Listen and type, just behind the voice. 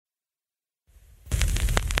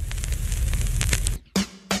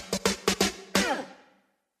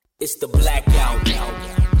It's the Blackout.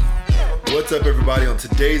 What's up, everybody? On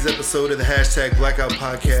today's episode of the Hashtag Blackout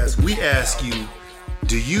Podcast, we ask you,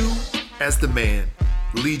 do you, as the man,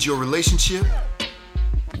 lead your relationship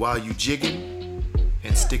while you jigging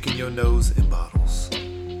and sticking your nose in bottles?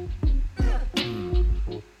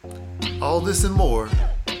 All this and more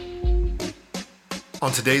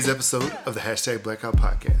on today's episode of the Hashtag Blackout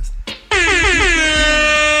Podcast.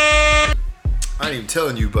 I ain't even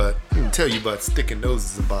telling you, but I didn't tell you about sticking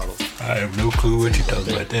noses in bottles. I have no clue what you're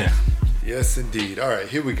talking about there. Yes, indeed. All right,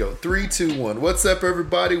 here we go. 3, 2, 1. What's up,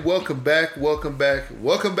 everybody? Welcome back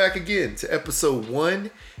again to episode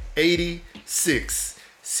 186.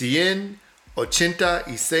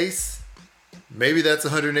 186. Maybe that's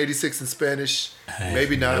 186 in Spanish.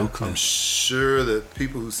 Maybe not. No clue. I'm sure that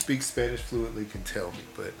people who speak Spanish fluently can tell me.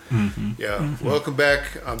 But welcome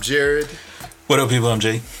back. I'm Jared. What up, people? I'm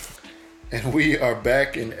Jay. And we are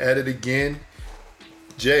back and at it again.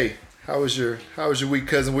 Jay, how was your week,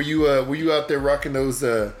 cousin? Were you out there rocking those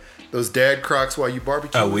dad Crocs while you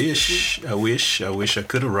barbecued? I wish I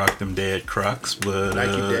could have rocked them dad Crocs, but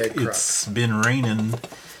Dad Crocs. It's been raining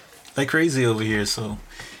like crazy over here, so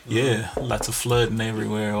yeah, lots of flooding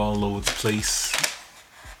everywhere, all over the place.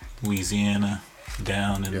 Louisiana,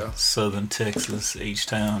 down in southern Texas,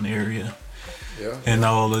 H-Town area, and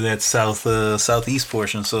all of that southeast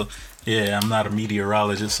portion. So yeah, I'm not a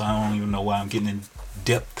meteorologist, so I don't even know why I'm getting in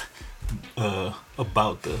depth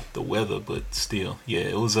about the weather, but still, yeah,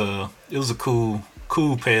 it was a cool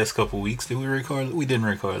past couple weeks. Did we record? We didn't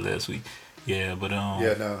record last week. Yeah, but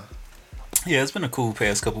it's been a cool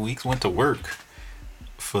past couple weeks. Went to work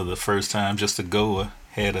for the first time just to go.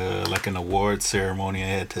 Had an award ceremony I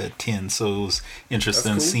had to attend, so it was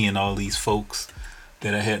interesting seeing all these folks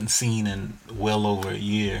that I hadn't seen in well over a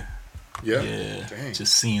year. Yeah. Dang.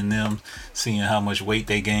 Just seeing them, seeing how much weight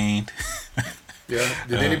they gained. Yeah.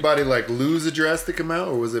 Did anybody lose a drastic amount,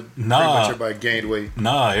 or was it pretty much everybody gained weight?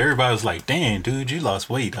 Nah, everybody was like, "Damn, dude, you lost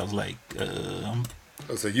weight." I was like,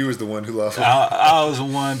 so you was the one who lost weight. I was the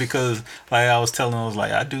one because, like I was telling them, I was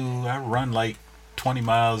like, I run like 20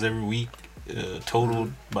 miles every week,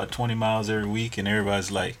 total about 20 miles every week, and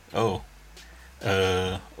everybody's like, "Oh,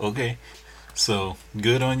 okay, so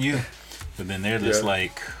good on you." But then they're just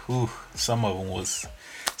like, "Ooh." Some of them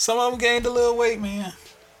gained a little weight, man.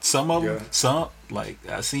 Some of them,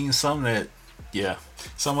 I seen some that,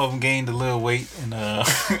 some of them gained a little weight, and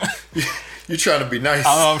you're trying to be nice.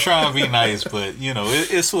 I'm trying to be nice, but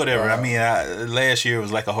it's whatever. Wow. I mean, last year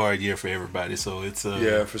was like a hard year for everybody, so it's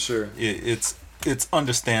for sure. It's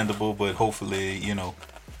understandable, but hopefully,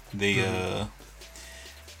 they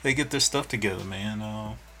get their stuff together,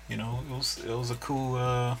 man. It was a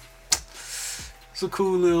cool. It's a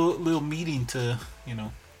cool little meeting to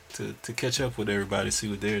catch up with everybody, see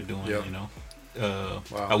what they're doing.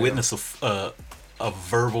 I witnessed a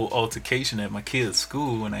verbal altercation at my kid's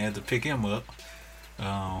school when I had to pick him up.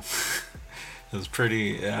 It was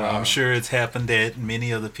pretty. I'm sure it's happened at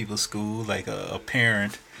many other people's school. Like a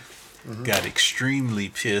parent got extremely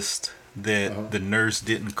pissed that the nurse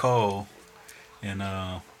didn't call and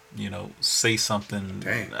say something.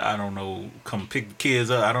 Dang. I don't know, come pick the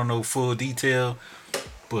kids up. I don't know full detail,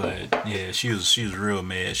 but yeah, she was real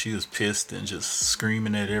mad. She was pissed and just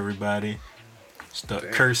screaming at everybody,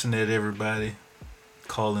 cursing at everybody,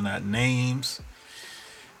 calling out names.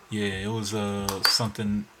 Yeah, it was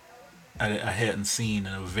something I hadn't seen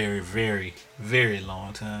in a very, very, very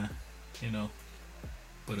long time.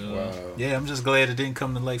 But yeah, I'm just glad it didn't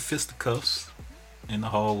come to like fisticuffs in the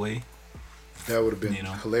hallway. That would have been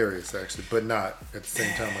hilarious, actually, but not at the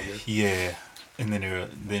same time, I guess. Yeah, and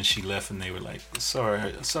then she left, and they were like,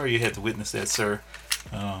 "Sorry, you had to witness that, sir."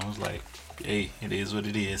 I was like, "Hey, it is what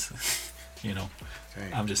it is." Dang,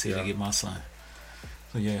 I'm just here to get my son.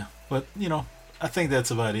 So yeah, but I think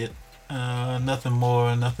that's about it. Nothing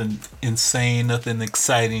more, nothing insane, nothing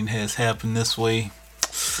exciting has happened this way.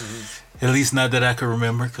 At least not that I can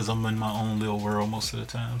remember, because I'm in my own little world most of the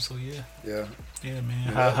time. So yeah,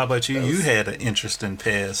 man. How about you? You had an interesting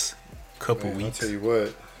past couple weeks. I'll tell you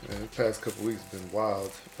what, man, the past couple weeks have been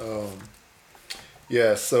wild.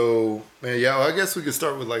 So man, I guess we could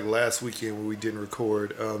start with like last weekend when we didn't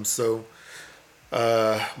record.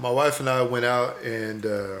 My wife and I went out and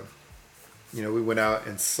we went out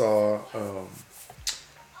and saw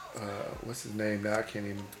what's his name now? I can't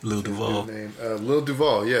even. Lil Duval. Lil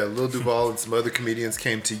Duval, Lil Duval and some other comedians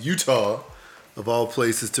came to Utah, of all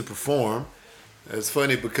places, to perform. It's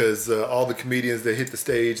funny because all the comedians that hit the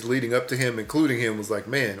stage leading up to him, including him, was like,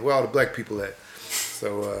 "Man, where all the black people at?"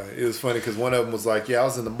 So it was funny because one of them was like, "Yeah, I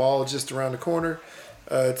was in the mall just around the corner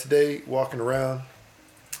today, walking around,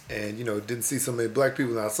 and didn't see so many black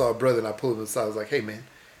people. And I saw a brother, and I pulled him aside. I was like, "Hey, man,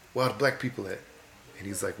 where are the black people at?" And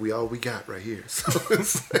he's like, "We got right here." So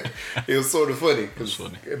it was sort of funny.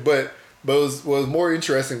 But what was more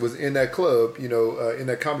interesting was in that club, in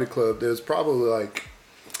that comedy club, there's probably like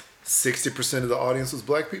 60% of the audience was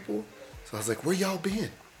black people. So I was like, "Where y'all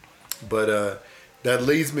been?" But that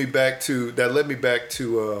led me back to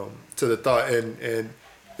the thought, and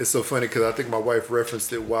it's so funny because I think my wife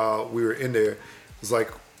referenced it while we were in there. It was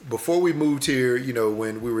like before we moved here,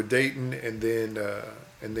 when we were dating, and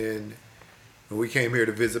then when we came here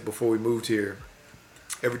to visit before we moved here,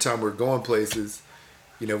 every time we're going places,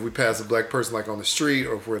 if we pass a black person like on the street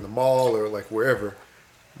or if we're in the mall or like wherever,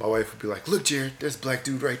 my wife would be like, "Look, Jared, there's a black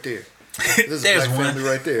dude right there. There's a black family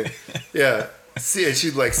right there." Yeah. See, and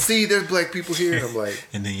she's like, "See, there's black people here." And I'm like,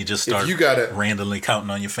 and then you just start randomly counting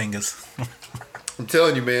on your fingers. I'm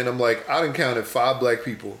telling you, man. I'm like, I done counted 5 black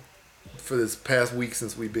people for this past week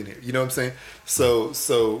since we've been here. You know what I'm saying?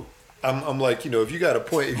 So I'm like, if you got to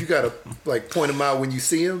point them out when you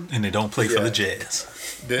see them, and they don't play for the Jazz.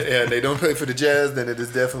 They don't play for the Jazz, then it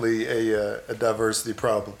is definitely a diversity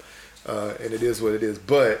problem, and it is what it is.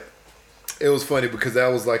 But it was funny because that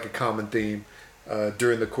was like a common theme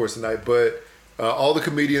during the course of the night. But all the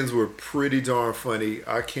comedians were pretty darn funny.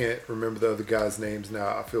 I can't remember the other guys' names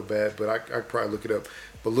now. I feel bad, but I could probably look it up.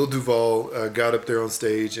 But Lil Duval got up there on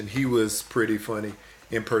stage, and he was pretty funny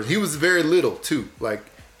in person. He was very little, too. Like,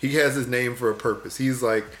 he has his name for a purpose. He's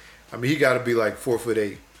like, he got to be like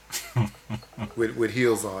 4'8" with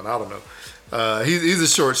heels on. I don't know. He's a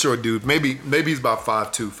short dude. Maybe he's about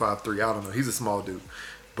 5'2", 5'3". I don't know. He's a small dude.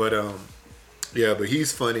 But, but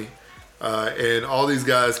he's funny. And all these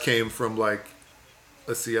guys came from like,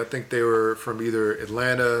 let's see, I think they were from either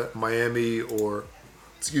Atlanta, Miami, or,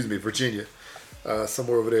 Virginia,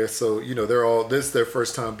 somewhere over there. So, this is their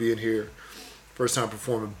first time being here, first time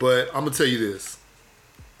performing. But I'm going to tell you this,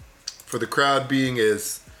 for the crowd being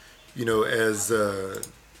as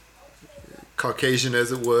Caucasian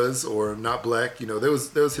as it was, or not black, there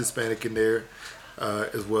was Hispanic in there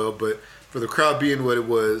as well. But for the crowd being what it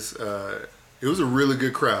was a really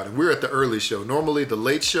good crowd. And we're at the early show. Normally the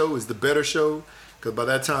late show is the better show, because by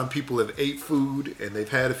that time people have ate food and they've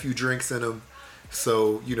had a few drinks in them.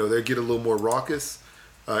 So, they get a little more raucous.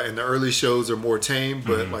 And the early shows are more tame.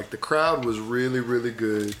 But like the crowd was really, really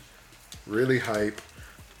good, really hype.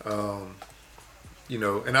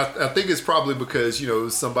 And I think it's probably because, it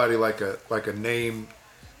was somebody like a name,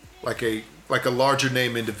 like a larger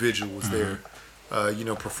name individual was there.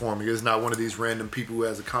 Performing. It's not one of these random people who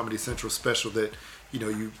has a Comedy Central special that,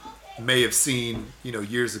 you may have seen,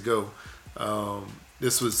 years ago.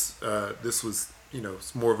 This was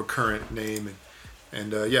it's more of a current name,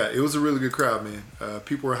 and it was a really good crowd, man.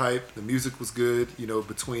 People were hyped. The music was good,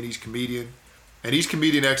 between each comedian, and each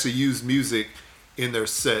comedian actually used music in their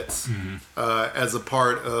sets as a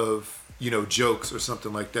part of, jokes or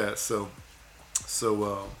something like that. So.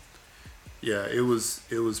 Yeah, it was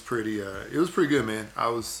pretty good, man. I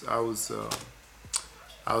was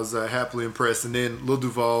happily impressed. And then Lil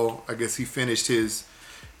Duval, I guess he finished his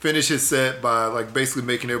set by like basically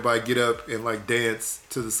making everybody get up and like dance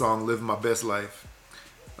to the song "Living My Best Life."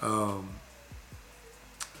 I don't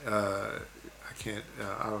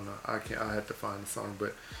know. I had to find the song,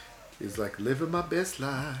 but it's like "Living My Best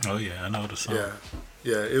Life." Oh yeah, I know the song.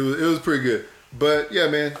 Yeah, it was pretty good. But yeah,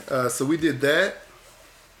 man. So we did that.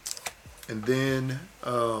 And then,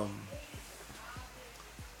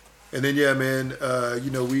 yeah, man,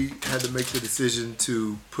 we had to make the decision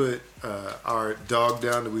to put our dog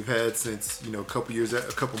down that we've had since, a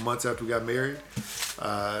couple months after we got married.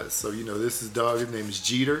 So, this is dog. His name is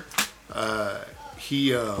Jeter.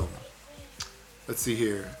 He, let's see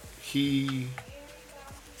here. He's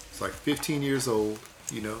like 15 years old,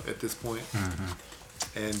 at this point.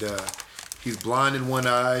 And he's blind in one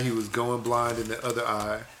eye. He was going blind in the other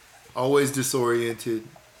eye. Always disoriented,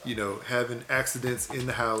 having accidents in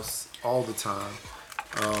the house all the time.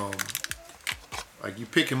 Like you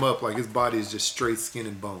pick him up, like his body is just straight skin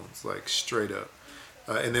and bones, like straight up.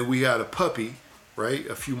 And then we had a puppy, right,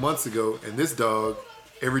 a few months ago, and this dog,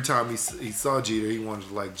 every time he saw Jeter, he wanted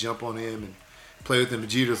to like jump on him and play with him. And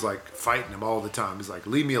Jeter's like fighting him all the time. He's like,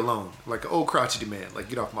 "Leave me alone," like an old crotchety man, like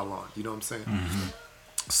get off my lawn. You know what I'm saying?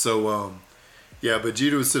 So, but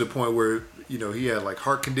Jeter was to the point where, he had like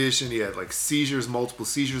heart condition. He had like seizures, multiple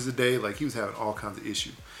seizures a day. Like he was having all kinds of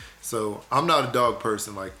issues. So I'm not a dog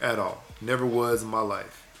person, like at all. Never was in my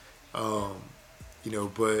life.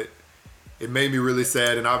 But it made me really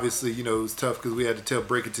sad. And obviously, it was tough because we had to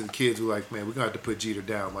break it to the kids. We're like, man, we're going to have to put Jeter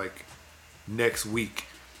down like next week.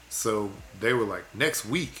 So they were like, next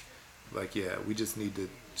week? Like, yeah, we just need to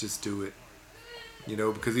just do it,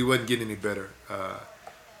 because he wasn't getting any better.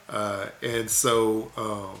 And so,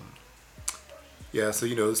 so,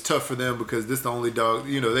 it's tough for them because this is the only dog,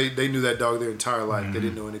 they knew that dog their entire life. Mm-hmm. They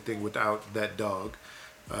didn't know anything without that dog.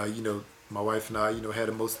 My wife and I, had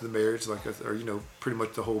him most of the marriage, pretty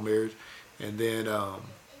much the whole marriage. And then, and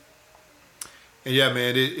yeah,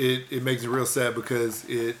 man, it makes me real sad because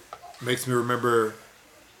it makes me remember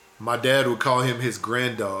my dad would call him his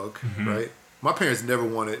grand dog, mm-hmm. right? My parents never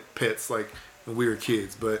wanted pets like when we were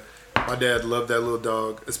kids, but my dad loved that little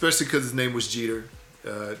dog, especially because his name was Jeter,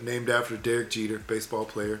 named after Derek Jeter, baseball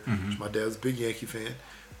player. Mm-hmm. My dad was a big Yankee fan.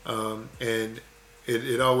 And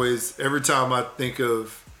it always, every time I think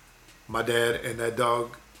of my dad and that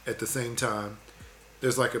dog at the same time,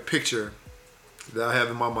 there's like a picture that I have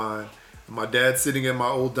in my mind. My dad sitting at my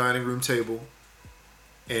old dining room table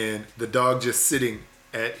and the dog just sitting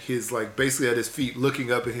at his, basically at his feet,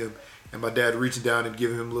 looking up at him, and my dad reaching down and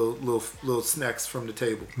giving him little snacks from the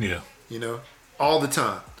table. Yeah. All the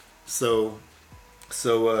time. So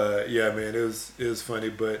yeah, man, it was funny,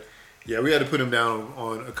 but yeah, we had to put him down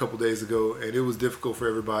on a couple days ago, and it was difficult for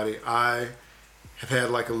everybody. I have had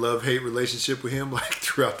a love-hate relationship with him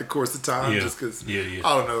throughout the course of time, just because I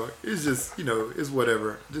don't know, it's just it's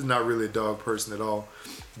whatever. Just not really a dog person at all.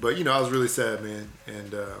 But I was really sad, man,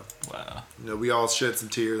 and wow, we all shed some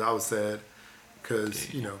tears. I was sad because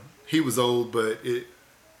he was old, but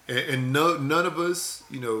none of us,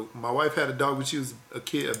 my wife had a dog when she was a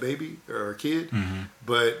baby, mm-hmm.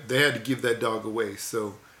 but they had to give that dog away,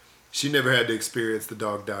 so she never had to experience the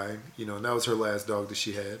dog dying, and that was her last dog that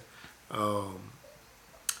she had.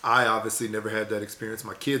 I obviously never had that experience.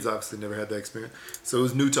 My kids obviously never had that experience. So it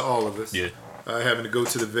was new to all of us. Yeah. Having to go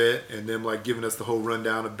to the vet and them giving us the whole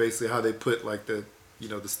rundown of basically how they put the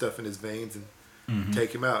stuff in his veins and mm-hmm.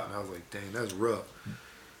 take him out. And I was like, dang, that's rough.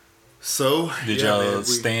 So did y'all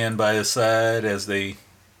stand by his side as they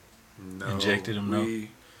injected him?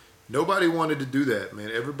 Nobody wanted to do that, man.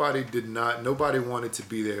 Everybody did not. Nobody wanted to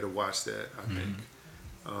be there to watch that, I mm-hmm. think.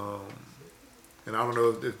 And I don't know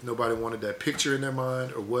if nobody wanted that picture in their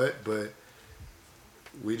mind or what, but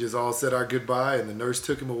we just all said our goodbye, and the nurse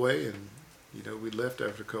took him away, and we left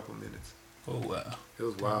after a couple of minutes. Oh wow! It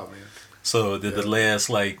was wild, man. So did the last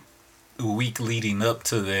week leading up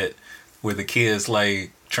to that, were the kids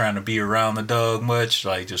trying to be around the dog much,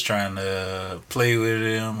 just trying to play with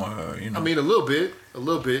him, or I mean, a little bit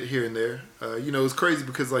here and there. It's crazy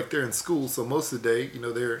because they're in school, so most of the day,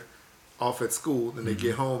 they're off at school, and they mm-hmm.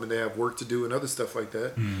 get home and they have work to do and other stuff like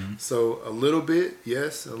that. Mm-hmm. So a little bit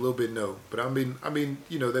yes, and a little bit no. But I mean,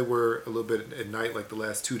 they were a little bit at night, the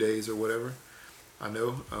last 2 days or whatever. I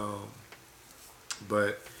know,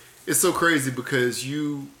 but it's so crazy because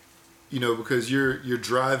because you're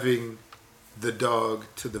driving the dog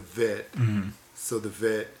to the vet, mm-hmm. so the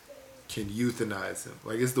vet can euthanize him.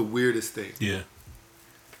 It's the weirdest thing. Yeah.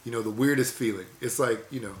 The weirdest feeling. It's I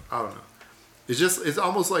don't know. It's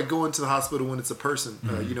almost like going to the hospital when it's a person.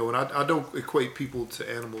 Mm-hmm. And I don't equate people to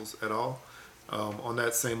animals at all on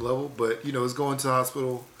that same level. But, it's going to the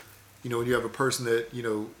hospital, when you have a person that,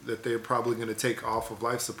 that they're probably going to take off of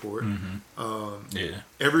life support. Mm-hmm.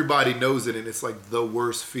 Everybody knows it, and it's the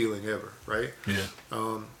worst feeling ever, right? Yeah.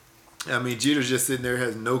 I mean, Jeter's just sitting there,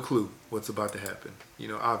 has no clue what's about to happen,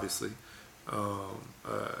 obviously.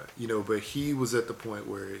 But he was at the point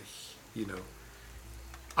where,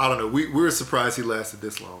 I don't know. We were surprised he lasted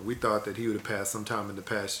this long. We thought that he would have passed sometime in the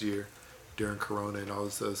past year during Corona and all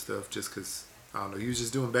this other stuff just because, I don't know, he was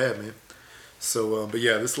just doing bad, man. So, but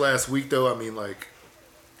yeah, this last week, though, I mean,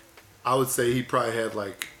 I would say he probably had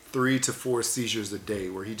 3 to 4 seizures a day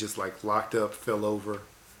where he just locked up, fell over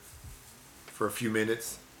for a few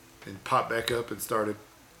minutes and popped back up and started,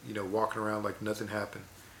 walking around like nothing happened.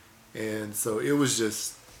 And so it was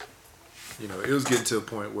just, it was getting to a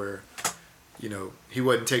point where, he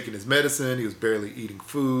wasn't taking his medicine. He was barely eating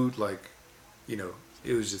food. It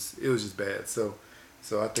was just bad. So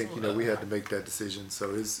I think, we had to make that decision.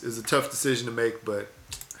 So it's a tough decision to make, but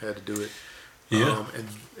had to do it. Yeah.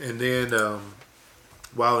 And then on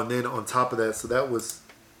top of that, so that was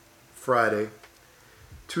Friday,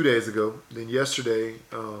 2 days ago. Then yesterday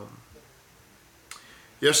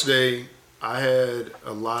I had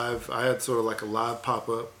sort of a live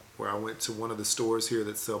pop-up where I went to one of the stores here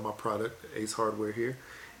that sell my product, Ace Hardware here,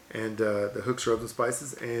 and the Hooks, Rubs, and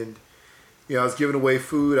Spices. And, I was giving away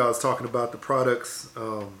food. I was talking about the products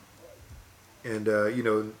and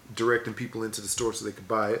directing people into the store so they could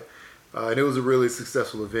buy it. And it was a really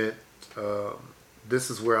successful event.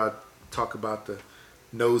 This is where I talk about the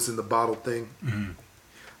nose in the bottle thing. Mm-hmm.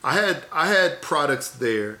 I had products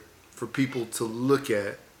there for people to look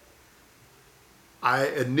at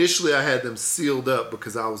initially I had them sealed up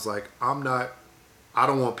because I was like, I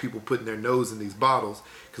don't want people putting their nose in these bottles.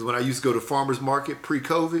 Because when I used to go to farmer's market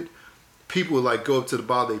pre-COVID, people would like go up to the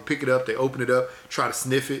bottle, they pick it up, they open it up, try to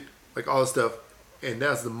sniff it, like all this stuff. And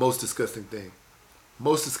that's the most disgusting thing.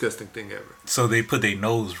 Most disgusting thing ever. So they put their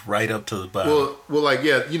nose right up to the bottle. Well, like,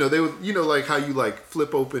 yeah, they would, like how you like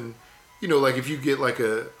flip open, like if you get like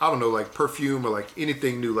like perfume or like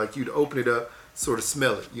anything new, like you'd open it up, sort of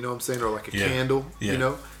smell it, you know what I'm saying? Or like a candle,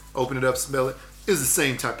 open it up, smell it. It's the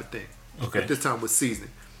same type of thing. Okay. But this time with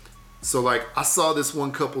seasoning. So like I saw this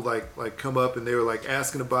one couple like come up and they were like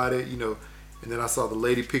asking about it, and then I saw the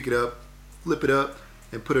lady pick it up, flip it up,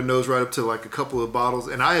 and put her nose right up to like a couple of bottles.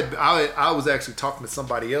 And I was actually talking to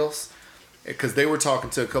somebody else because they were talking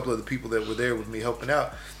to a couple of the people that were there with me helping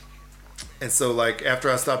out. And so like after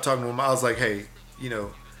I stopped talking to them, I was like, hey,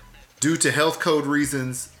 due to health code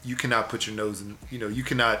reasons, you cannot put your nose in, you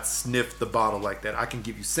cannot sniff the bottle like that. I can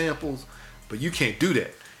give you samples, but you can't do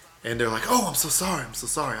that. And they're like, oh, I'm so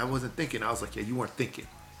sorry. I wasn't thinking. I was like, yeah, you weren't thinking.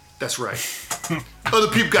 That's right. Other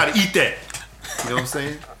people got to eat that. You know what I'm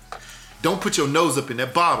saying? Don't put your nose up in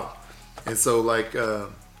that bottle. And so like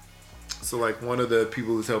one of the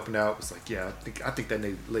people who's helping out was like, yeah, I think that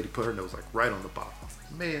lady put her nose like right on the bottle. I was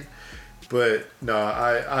like, man. But no,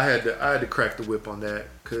 I had to crack the whip on that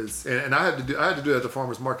because and I had to do it at the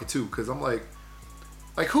farmer's market too because I'm like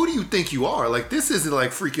who do you think you are? Like this isn't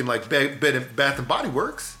like freaking like Bath and Body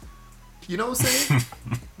Works. You know what I'm saying?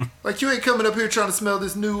 Like you ain't coming up here trying to smell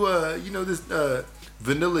this new this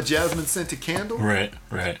vanilla jasmine scented candle. Right.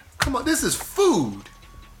 Come on, this is food.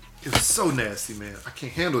 It was so nasty, man. I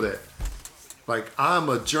can't handle that. Like I'm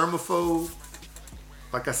a germaphobe.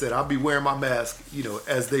 Like I said, I'll be wearing my mask.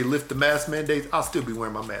 As they lift the mask mandates, I'll still be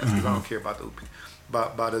wearing my mask because I don't care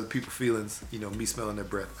about other people's feelings. Me smelling their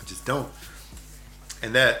breath. I just don't.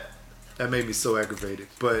 And that made me so aggravated.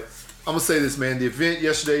 But I'm gonna say this, man. The event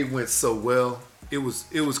yesterday went so well. It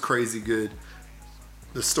was crazy good.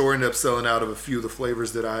 The store ended up selling out of a few of the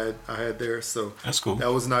flavors that I had there. So that's cool.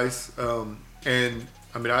 That was nice. And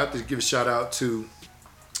I mean, I have to give a shout out to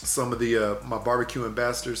some of the my barbecue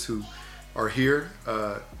ambassadors who are here.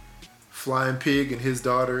 Flying Pig and his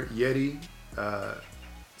daughter Yeti,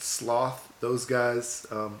 Sloth. Those guys,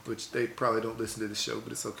 which they probably don't listen to the show,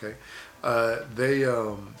 but it's okay.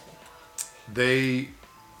 They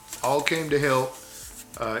all came to help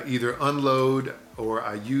either unload or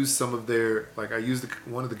I used some of their, like I used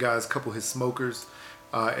one of the guys, a couple of his smokers,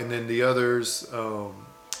 and then the others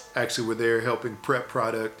actually were there helping prep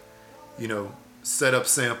product, set up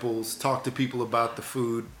samples, talk to people about the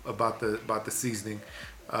food, about the seasoning,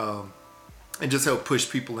 and just help push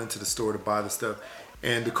people into the store to buy the stuff.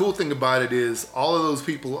 And the cool thing about it is all of those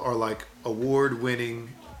people are like award-winning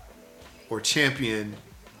or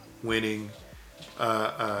champion-winning,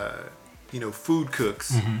 food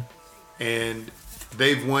cooks, and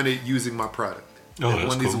they've won it using my product. They've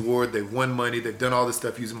won these awards, they've won money, they've done all this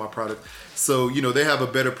stuff using my product. So, they have a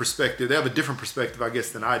better perspective. They have a different perspective, I guess,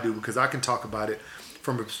 than I do because I can talk about it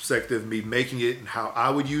from a perspective of me making it and how I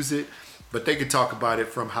would use it, but they can talk about it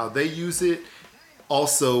from how they use it,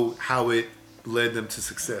 also how it led them to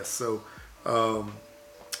success. So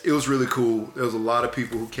it was really cool. There was a lot of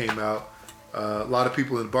people who came out. A lot of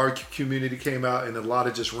people in the barbecue community came out, and a lot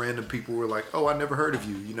of just random people were like, oh, I never heard of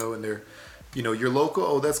you, and they're, you're local.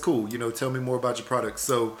 Oh, that's cool. Tell me more about your product.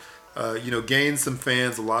 So, gained some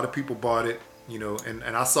fans. A lot of people bought it, and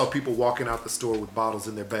I saw people walking out the store with bottles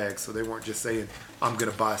in their bags. So they weren't just saying, I'm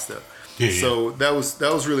going to buy stuff. Yeah. So that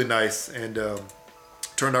was really nice and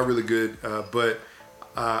turned out really good. But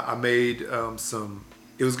I made it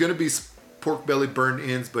was going to be pork belly burned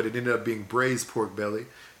ends, but it ended up being braised pork belly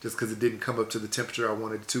just because it didn't come up to the temperature I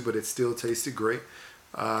wanted it to, but it still tasted great.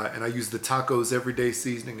 And I used the Tacos Everyday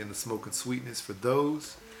seasoning and the smoke and sweetness for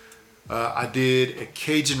those. I did a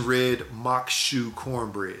Cajun Red mock shoe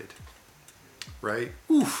cornbread. Right?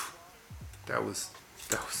 Oof. That was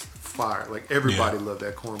fire. Like everybody loved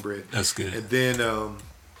that cornbread. That's good. And then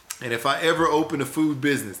and if I ever open a food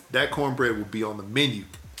business, that cornbread will be on the menu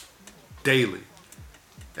daily.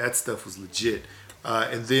 That stuff was legit.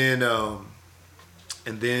 And then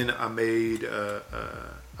I made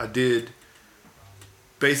I did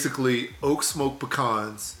basically oak smoked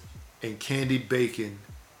pecans and candied bacon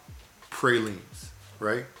pralines,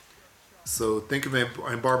 right? So think of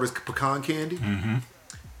Aunt Barbara's pecan candy,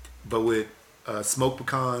 but with smoked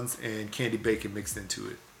pecans and candied bacon mixed into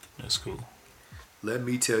it. That's cool. Let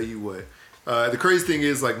me tell you what. The crazy thing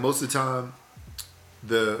is, like most of the time,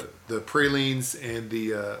 the pralines and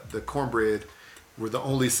the cornbread were the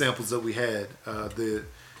only samples that we had.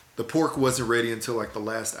 the pork wasn't ready until like the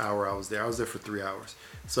last hour I was there. I was there for 3 hours.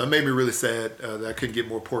 So it made me really sad that I couldn't get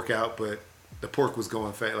more pork out, but the pork was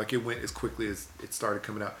going fast. Like, it went as quickly as it started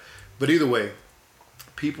coming out. But either way,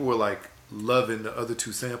 people were like loving the other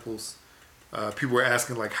 2 samples. People were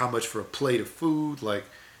asking like how much for a plate of food. Like,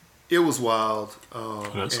 it was wild.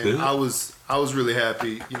 That's and good. I was really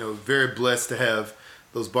happy, you know, very blessed to have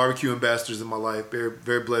those barbecue ambassadors in my life. Very,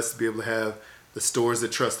 very blessed to be able to have the stores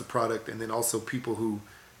that trust the product, and then also people who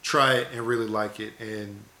try it and really like it.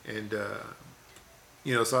 And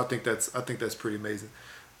you know, so I think that's pretty amazing.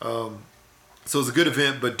 So it was a good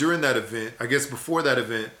event, but during that event, I guess before that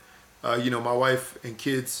event, you know, my wife and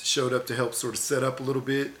kids showed up to help sort of set up a little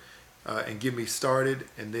bit and get me started.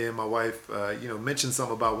 And then my wife, you know, mentioned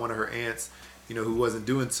something about one of her aunts, you know, who wasn't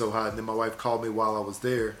doing so hot. And then my wife called me while I was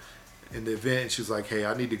there in the event, and she was like, "Hey,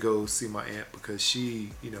 I need to go see my aunt because she,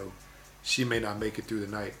 you know, she may not make it through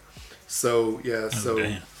the night." So yeah, so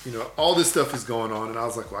you know, all this stuff is going on, and I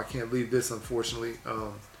was like, "Well, I can't leave this, unfortunately."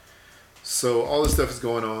 So all this stuff is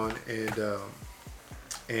going on,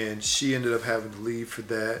 and she ended up having to leave for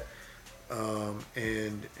that,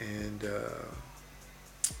 and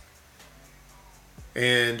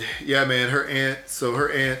yeah, man, her aunt. So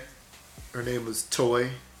her aunt, her name was Toy.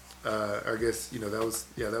 I guess, you know, that was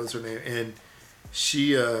her name, and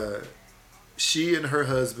she and her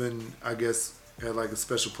husband, I guess, had like a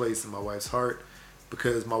special place in my wife's heart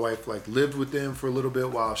because my wife like lived with them for a little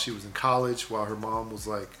bit while she was in college, while her mom was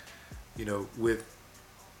like, you know, with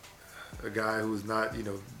a guy who was not, you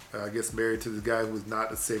know, I guess married to the guy who was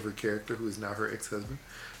not a savory character, who is now her ex-husband.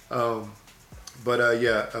 You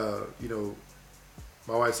know,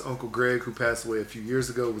 my wife's Uncle Greg, who passed away a few years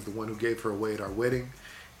ago, was the one who gave her away at our wedding.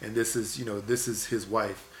 And this is his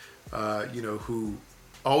wife, you know, who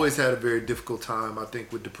always had a very difficult time, I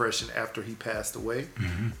think, with depression after he passed away.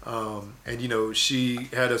 Mm-hmm. And, you know, she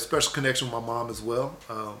had a special connection with my mom as well,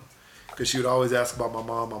 because she would always ask about my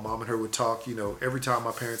mom. My mom and her would talk, you know, every time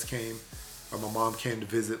my parents came or my mom came to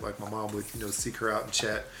visit, like my mom would, you know, seek her out and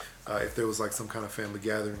chat if there was like some kind of family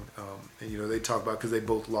gathering. And, you know, they talk about, because they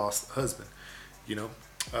both lost a husband, you know.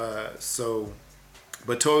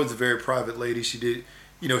 But Toy was a very private lady. She did,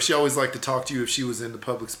 you know, she always liked to talk to you if she was in the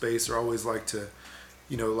public space, or always liked to,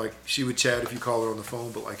 you know, like she would chat if you call her on the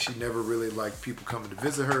phone, but like she never really liked people coming to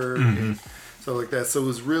visit her and stuff like that. So it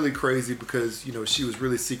was really crazy because, you know, she was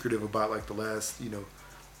really secretive about like the last, you know,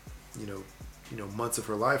 months of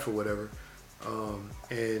her life or whatever.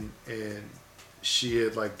 And she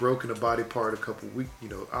had like broken a body part a couple weeks, you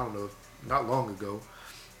know, I don't know, not long ago.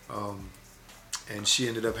 And she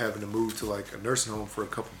ended up having to move to like a nursing home for a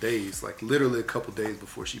couple days, like literally a couple days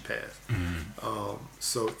before she passed. Mm-hmm.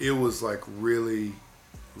 So it was like really,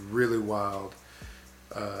 really wild,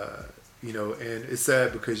 you know, and it's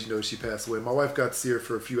sad because, you know, she passed away. My wife got to see her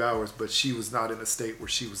for a few hours, but she was not in a state where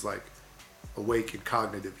she was like awake and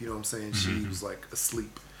cognitive, you know what I'm saying? Mm-hmm. She was like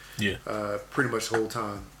asleep, pretty much the whole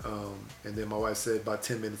time. And then my wife said about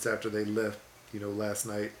 10 minutes after they left, you know, last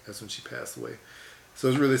night, that's when she passed away. So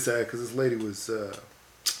it was really sad because this lady was,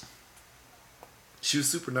 she was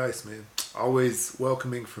super nice, man. Always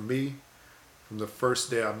welcoming for me from the first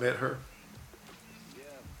day I met her.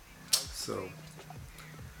 So,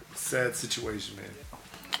 sad situation,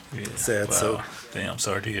 man. Yeah. Sad. Wow. So, damn,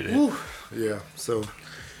 sorry to hear that. Whew, yeah. So,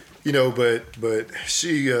 you know, but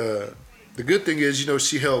she, the good thing is, you know,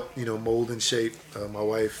 she helped, you know, mold and shape my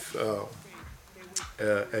wife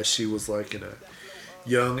as she was like in a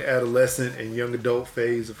young adolescent and young adult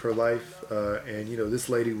phase of her life, and you know, this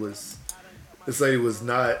lady was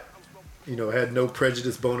not, you know, had no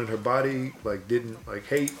prejudice bone in her body, like didn't like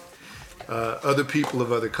hate other people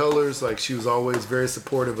of other colors. Like she was always very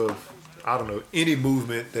supportive of, I don't know, any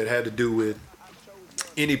movement that had to do with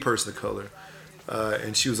any person of color,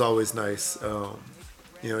 and she was always nice. You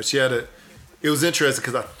know, it was interesting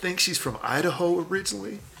because I think she's from Idaho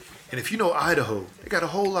originally, and if you know Idaho, they got a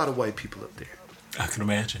whole lot of white people up there. I can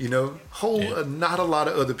imagine. You know, not a lot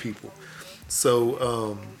of other people.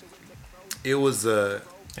 So it was, you know,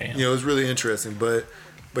 it was really interesting. But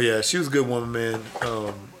yeah, she was a good woman, man.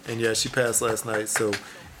 And yeah, she passed last night. So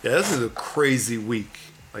yeah, this is a crazy week,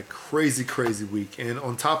 like crazy week. And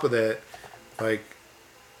on top of that, like,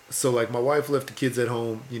 so like my wife left the kids at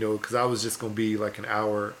home, you know, because I was just gonna be like an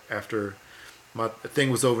hour after my thing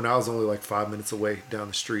was over, and I was only like 5 minutes away down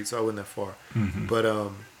the street, so I wasn't that far. Mm-hmm.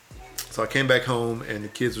 But so I came back home, and the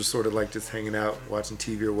kids were sort of like just hanging out, watching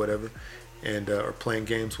TV or whatever, and or playing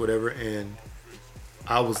games, whatever. And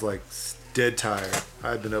I was like dead tired.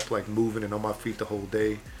 I had been up like moving and on my feet the whole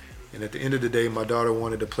day. And at the end of the day, my daughter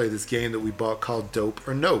wanted to play this game that we bought called Dope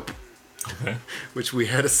or Nope. Okay. Which we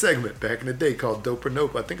had a segment back in the day called Dope or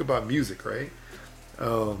Nope. I think about music, right?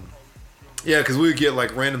 Yeah, because we would get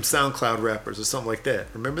like random SoundCloud rappers or something like that.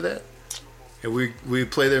 Remember that? And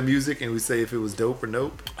we'd play their music and we'd say if it was dope or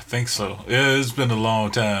nope. I think so. Yeah, it's been a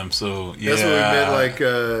long time. So yeah, that's where we met. Like,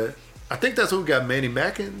 I think that's where we got Manny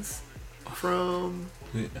Mackins from.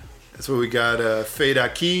 Yeah. That's where we got Fade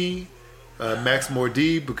Aki, Max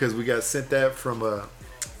Mordi, because we got sent that from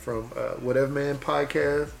Whatever Man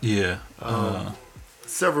podcast. Yeah.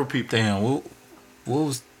 Several people. Damn. What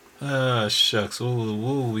was? Shucks.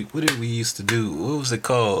 What did we used to do? What was it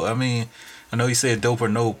called? I mean, I know you said Dope or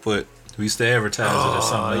Nope, but we used to advertise it or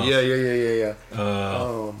something else.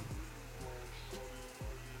 Yeah.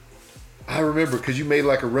 I remember because you made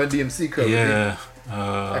like a Run DMC cover. Yeah.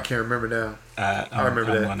 I can't remember now. I remember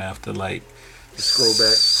that. I'm gonna have to like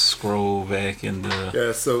scroll back and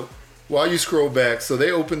yeah. So while you scroll back, so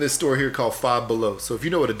they opened this store here called Five Below. So if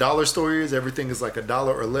you know what a dollar store is, everything is like $1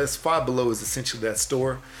 or less. Five Below is essentially that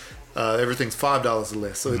store. Everything's $5 or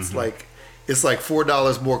less. So it's like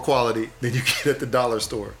 $4 more quality than you get at the dollar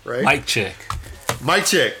store, right? Mic check.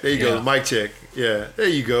 There you go. Mic check. Yeah, there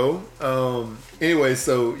you go. Anyway,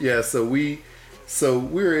 so we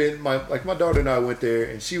were in my daughter and I went there,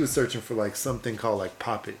 and she was searching for like something called like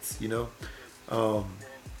Poppets, you know.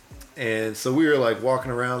 And so we were like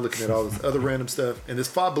walking around looking at all this other random stuff. And this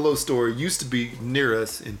Five Below store used to be near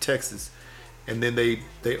us in Texas, and then they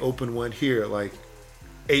opened one here like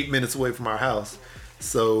 8 minutes away from our house.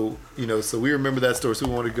 So, you know, so we remember that store, so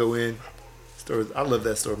we wanted to go in. I love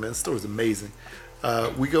that store, man. The store is amazing.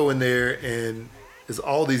 We go in there, and there's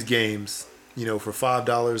all these games, you know, for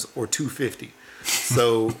 $5 or $2.50.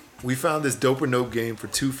 So we found this Dope or Nope game for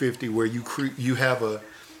 $2.50 where you have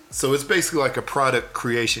so it's basically like a product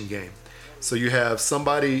creation game. So you have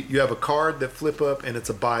a card that flip up, and it's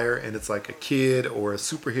a buyer, and it's like a kid or a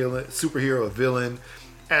superhero, a villain,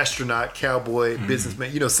 astronaut, cowboy,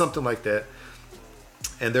 businessman, you know, something like that.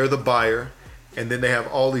 And they're the buyer, and then they have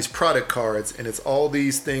all these product cards, and it's all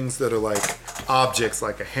these things that are like objects,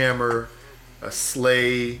 like a hammer, a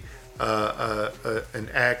sleigh, an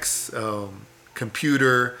axe,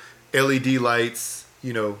 computer, LED lights,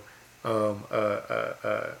 you know,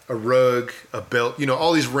 a rug, a belt, you know,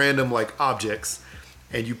 all these random like objects.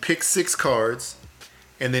 And you pick 6 cards,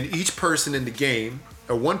 and then each person in the game,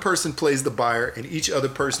 or one person plays the buyer, and each other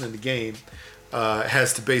person in the game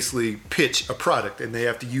has to basically pitch a product, and they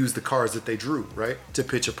have to use the cards that they drew, right, to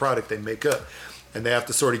pitch a product they make up. And they have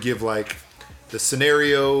to sort of give like the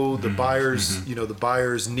scenario, the buyer's, you know, the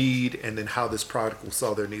buyer's need, and then how this product will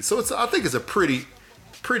solve their needs. So I think it's a pretty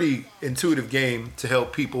intuitive game to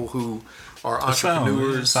help people who are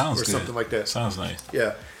entrepreneurs or something like that. Sounds nice.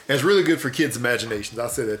 Yeah. And it's really good for kids' imaginations. I'll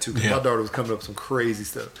say that too, because my daughter was coming up with some crazy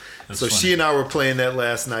stuff. That's so funny. She and I were playing that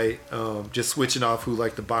last night, just switching off who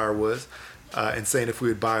like the buyer was, and saying if we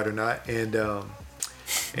would buy it or not. And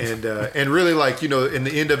really, like, you know, in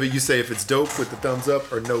the end of it, you say if it's dope with the thumbs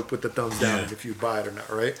up or nope with the thumbs down, and if you buy it or not,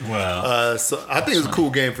 right? Wow. So I think it was a cool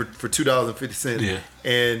game for $2.50. Yeah.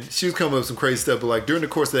 And she was coming up with some crazy stuff, but like during the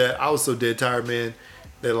course of that, I was so dead tired, man,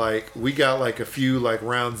 that like we got like a few like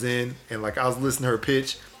rounds in, and like I was listening to her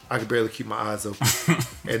pitch, I could barely keep my eyes open.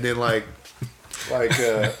 And then like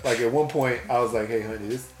at one point, I was like, hey, honey,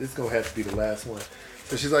 this gonna have to be the last one.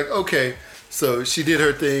 So she's like, okay. So she did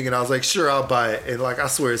her thing, and I was like, sure, I'll buy it. And like, I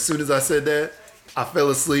swear, as soon as I said that, I fell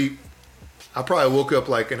asleep. I probably woke up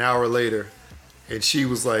like an hour later, and she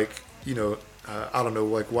was like, you know, I don't know,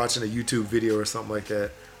 like watching a YouTube video or something like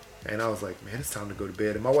that. And I was like, man, it's time to go to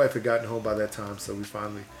bed. And my wife had gotten home by that time, so we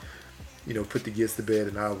finally, you know, put the kids to bed,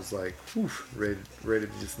 and I was like, whew, ready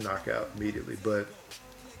to just knock out immediately. But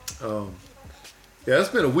yeah, it's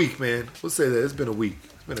been a week, man. Let's say that it's been a week.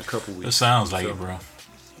 It's been a couple weeks. It sounds like it, bro.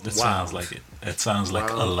 That sounds like it. That sounds like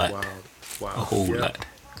a lot. Wow. A whole lot.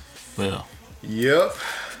 Well. Yep.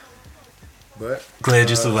 But glad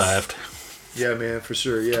you survived. Yeah, man, for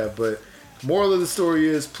sure. Yeah, but moral of the story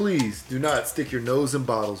is, please do not stick your nose in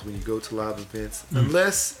bottles when you go to live events,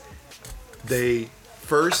 unless they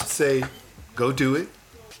first say, go do it,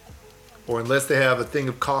 or unless they have a thing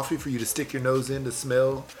of coffee for you to stick your nose in to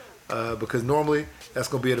smell, because normally that's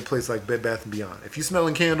going to be at a place like Bed Bath & Beyond. If you're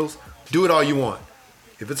smelling candles, do it all you want.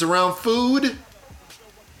 If it's around food,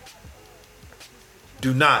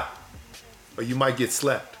 do not, or you might get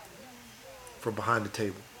slapped from behind the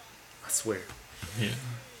table. I swear.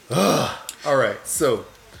 Yeah. All right, so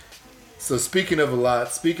speaking of a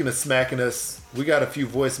lot, speaking of smacking us, we got a few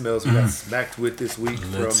voicemails we got smacked with this week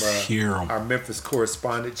from our Memphis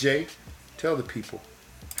correspondent. Jay, tell the people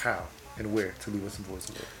how and where to leave us some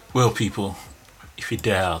voicemails. Well, people, if you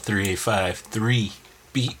dial 385-3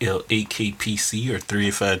 BLAKPC or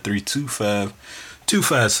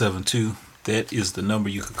 385-325-2572. That is the number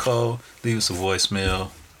you can call. Leave us a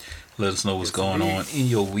voicemail. Let us know what's going on in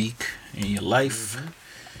your week, in your life,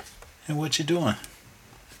 and what you're doing.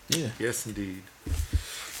 Yeah. Yes, indeed.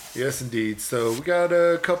 Yes, indeed. So we got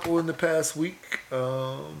a couple in the past week.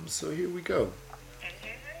 So here we go.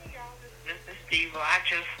 Hey, y'all. This is Steve. I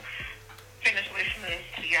just finished listening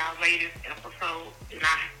to y'all latest episode, and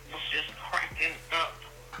I was just cracking up.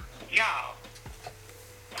 Y'all,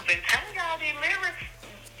 I've been telling y'all these lyrics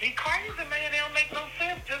be crazy, man. They don't make no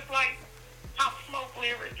sense. Just like Pop Smoke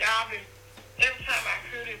lyrics, y'all. Every time I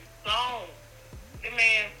hear this song, the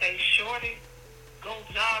man say, "Shorty go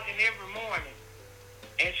jogging every morning,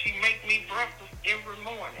 and she make me breakfast every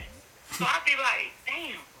morning." So I be like,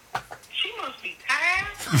 damn, she must be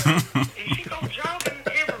tired, and she go jogging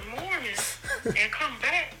every morning and come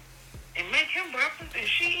back and make him breakfast, and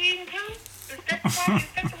she eating too. Is that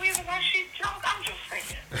the reason why she jogged? I'm just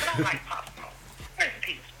saying. But I like Pop Smoke. Rest in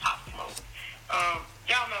peace, Pop Smoke.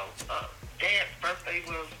 Y'all know Dad's birthday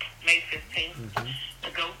was May 15th.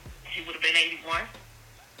 Ago, he would have been 81.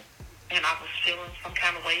 And I was feeling some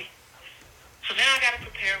kind of way. So now I got to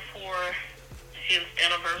prepare for his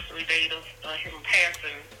anniversary date of him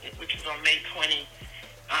passing, which is on May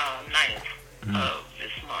 29th of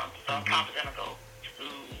this month. So I'm probably going to go to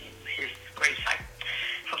his gravesite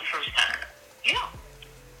for the first time. Yeah.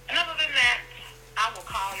 And other than that, I will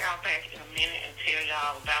call y'all back in a minute and tell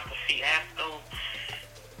y'all about the fiasco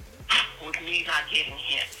with me not getting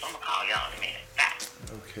hit. So I'm going to call y'all in a minute. Bye.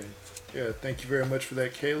 Okay. Yeah, thank you very much for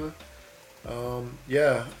that, Kayla.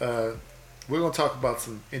 We're going to talk about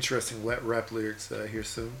some interesting rap lyrics here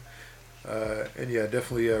soon. And yeah,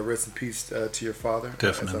 definitely rest in peace to your father.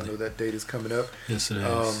 Definitely. As I know that date is coming up. Yes, it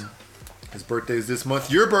is. His birthday is this month.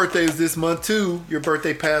 Your birthday is this month too. Your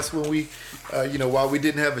birthday passed when we, while we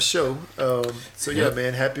didn't have a show. Yeah,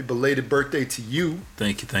 man, happy belated birthday to you.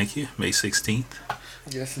 Thank you. May 16th.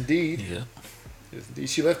 Yes, indeed. Yeah. Yes, indeed.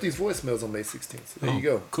 She left these voicemails on May 16th. So there you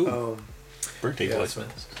go. Cool. Birthday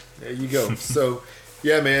voicemails. There you go. So,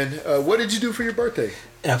 yeah, man. What did you do for your birthday?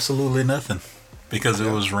 Absolutely nothing, because it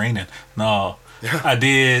was raining. No, I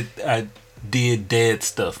did dad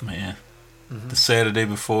stuff, man. The Saturday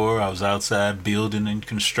before, I was outside building and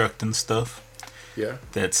constructing stuff. Yeah.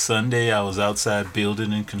 That Sunday, I was outside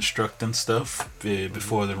building and constructing stuff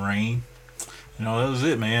before the rain. That was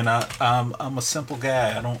it, man. I'm a simple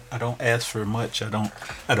guy. I don't ask for much. I don't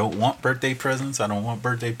want birthday presents. I don't want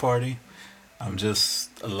birthday party. I'm just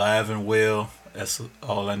alive and well. That's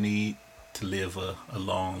all I need to live a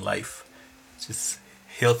long life. Just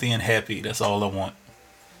healthy and happy. That's all I want.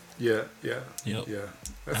 Yeah. Yep. Yeah.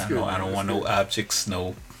 That's good. I don't want no objects,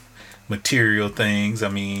 no material things. I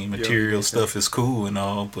mean, material stuff is cool and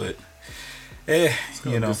all, but it's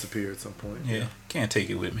gonna disappear at some point. Yeah, can't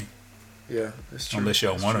take it with me. Yeah, that's true. Unless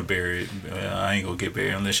y'all want to bury it, I ain't gonna get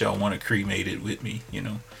buried. Unless y'all want to cremate it with me,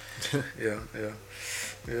 Yeah,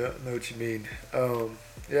 I know what you mean. Well,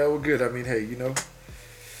 good. I mean, hey,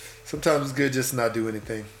 sometimes it's good just to not do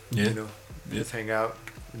anything. Yeah. Just hang out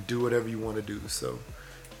and do whatever you want to do. So,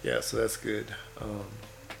 yeah, so that's good.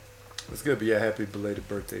 That's good. But yeah, happy belated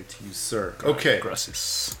birthday to you, sir. Okay.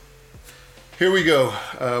 Gracias. Here we go.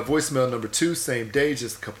 Voicemail number 2, same day,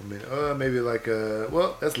 just a couple minutes. Maybe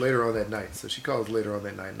that's later on that night. So she calls later on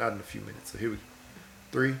that night, not in a few minutes. So here we go.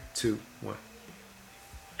 3, 2, 1.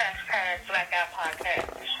 Hashtag Blackout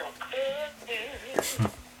Podcast. It's your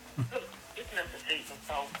cousin. Look, it's Mr. Season,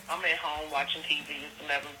 so I'm at home watching TV. It's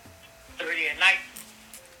 11:30 at night.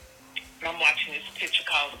 And I'm watching this picture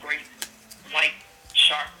called The Great White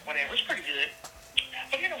Shark, whatever. It's pretty good.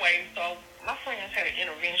 But anyway, so my friends had an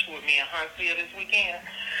intervention with me in Huntsville this weekend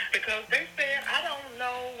because they said, I don't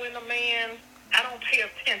know when a man, I don't pay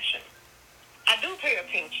attention. I do pay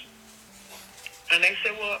attention. And they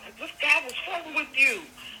said, well, this guy was flirting with you.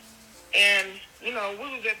 And, we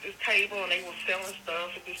was at this table and they were selling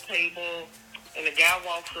stuff at this table. And the guy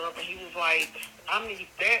walks up and he was like, I need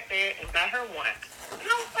that, and buy her one. And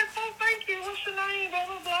I was like, oh, thank you. What's your name? Blah,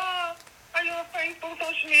 blah, blah. Are you on Facebook,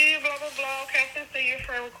 social media, blah, blah, blah. Okay, I can see your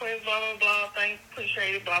friend request, blah, blah, blah. Thanks,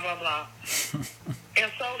 appreciate it, blah, blah, blah.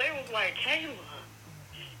 And so they was like, Kayla,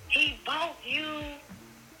 he bought you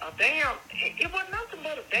a damn, it was nothing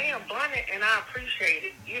but a damn bonnet, and I appreciate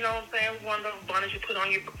it. You know what I'm saying? It was one of those bonnets you put on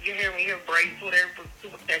your hair when you have braids, whatever,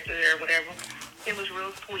 super sexy hair, whatever. It was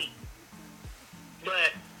real sweet.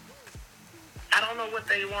 But I don't know what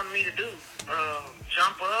they wanted me to do.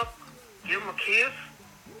 Jump up, give him a kiss,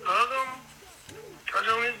 hug him, touch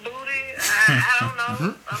on his booty. I don't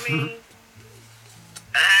know. I mean,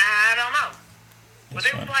 I don't know. But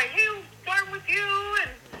they was like, he was flirting with you, and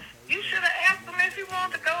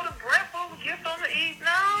go to breakfast, gift on the eat. No,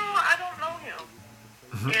 I don't know him.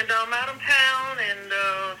 And I'm out of town and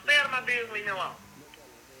stay out of my business, leave me alone.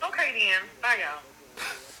 Okay then. Bye, y'all.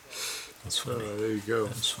 That's funny. There you go.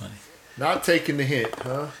 That's funny. Not taking the hint,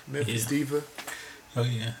 huh? Memphis Diva? Oh,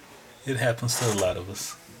 yeah. It happens to a lot of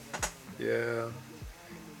us. Yeah.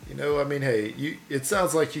 You know, I mean, hey, it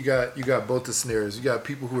sounds like you got both the scenarios. You got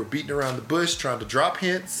people who are beating around the bush trying to drop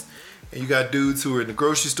hints, and you got dudes who are in the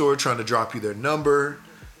grocery store trying to drop you their number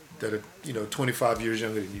that are, 25 years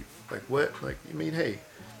younger than you. Like, what? Like, I mean, hey,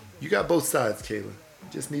 you got both sides, Kayla. You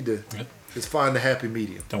just need to just find the happy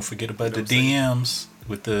medium. Don't forget about the DMs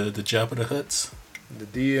with the Jabba the Hutts. The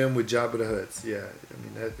DM with Jabba the Hutts. Yeah, I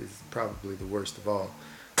mean, that is probably the worst of all.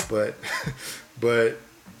 But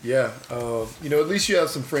yeah, at least you have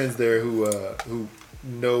some friends there who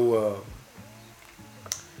know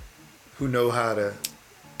how to.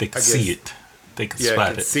 They can see it. They can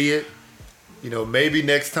spot it. See it. Maybe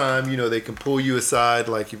next time, they can pull you aside,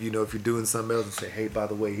 like if you're doing something else, and say, hey, by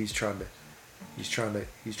the way, he's trying to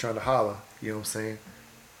holler. You know what I'm saying?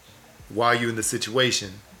 While you're in the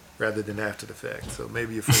situation, rather than after the fact. So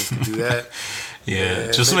maybe your friends can do that.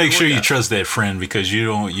 Yeah, just make sure you trust that friend, because you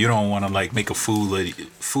don't want to like make a fool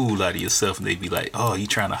out of yourself, and they be like, oh, he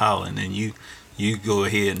trying to holler, and then you go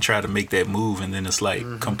ahead and try to make that move, and then it's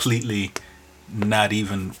like completely not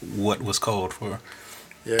even what was called for.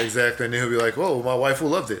 Yeah, exactly. And then he'll be like, "Whoa, my wife will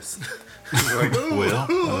love this." Like,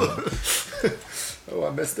 oh,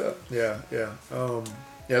 I messed up. Yeah. Yeah,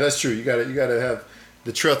 that's true. You gotta have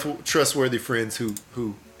the trustworthy friends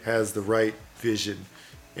who has the right vision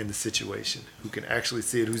in the situation, who can actually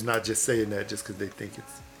see it, who's not just saying that just because they think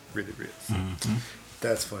it's really real. So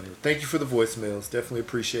that's funny. Thank you for the voicemails. Definitely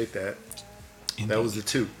appreciate that. Indeed. That was the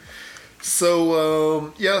 2.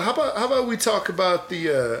 So how about we talk about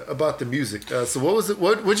the music? So what was it?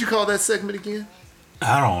 What'd you call that segment again?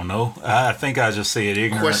 I don't know. I think I just said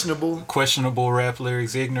ignorant. Questionable rap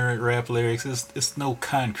lyrics, ignorant rap lyrics. It's no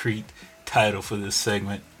concrete title for this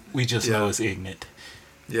segment. We just know it's ignorant.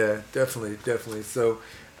 Yeah, definitely. So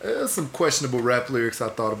some questionable rap lyrics I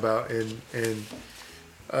thought about, and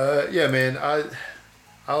man,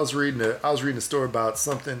 I was reading a story about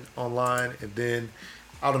something online, and then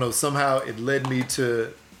I don't know, somehow it led me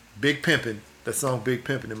to Big Pimpin', that song Big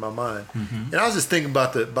Pimpin' in my mind. And I was just thinking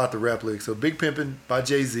about the rap lyrics. So Big Pimpin' by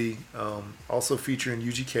Jay-Z, also featuring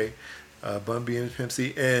UGK, Bun B and Pimp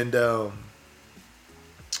C. And I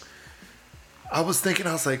was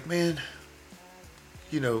like, man,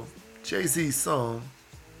 Jay-Z's song,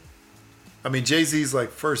 I mean, Jay-Z's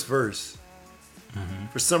like first verse,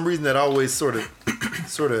 for some reason that always sort of,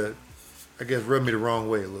 I guess, rubbed me the wrong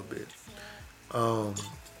way a little bit.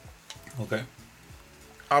 Okay.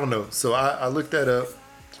 I don't know. So I looked that up.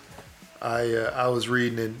 I was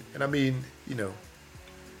reading, and I mean, the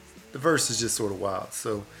verse is just sort of wild.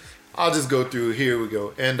 So I'll just go through. Here we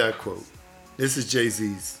go. And I quote. This is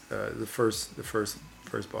Jay-Z's the first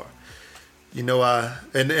bar. I'm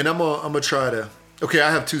gonna try to. Okay,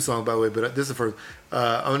 I have 2 songs by the way, but this is the first.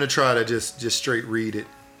 I'm gonna try to just straight read it.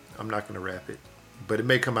 I'm not gonna rap it. But it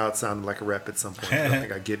may come out sounding like a rap at some point. I don't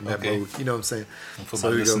think I get in that mode. You know what I'm saying? I'll put my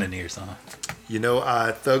listening ears on.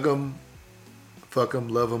 I thug 'em, fuck 'em,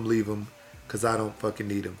 love 'em, leave 'em, because I don't fucking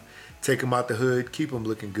need 'em. Take 'em out the hood, keep 'em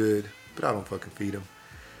looking good, but I don't fucking feed 'em.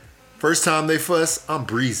 First time they fuss, I'm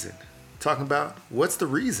breezing. Talking about, what's the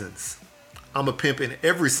reasons? I'm a pimp in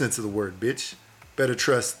every sense of the word, bitch. Better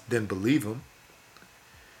trust than believe 'em.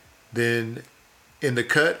 Then in the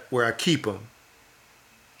cut where I keep 'em.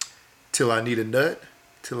 Till I need a nut,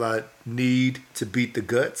 till I need to beat the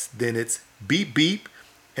guts. Then it's beep beep,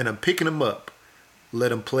 and I'm picking them up.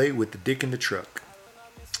 Let him play with the dick in the truck.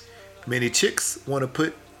 Many chicks want to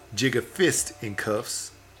put Jigga Fist in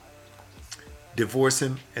cuffs, divorce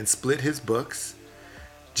him and split his bucks.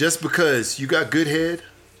 Just because you got good head,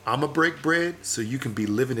 I'ma break bread so you can be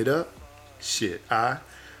living it up. Shit, I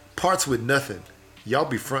parts with nothing. Y'all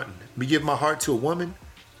be frontin'. Me give my heart to a woman.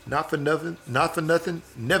 Not for nothing,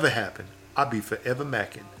 never happen. I be forever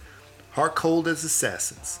mackin'. Heart cold as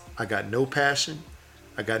assassins. I got no passion,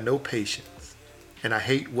 I got no patience, and I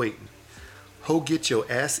hate waiting. Ho, get your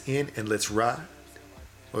ass in and let's ride.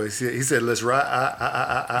 Or he said, let's ride.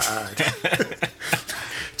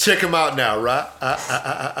 Check him out now, right?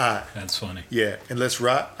 That's funny. Yeah, and let's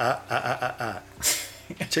ride.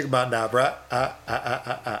 Check him out now, right?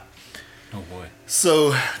 Oh boy.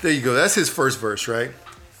 So there you go. That's his first verse, right?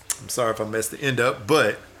 I'm sorry if I messed the end up,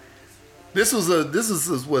 but this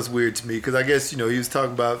is what's weird to me, because I guess he was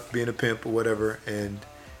talking about being a pimp or whatever, and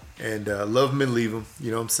love him and leave him.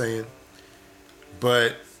 You know what I'm saying?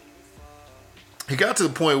 But he got to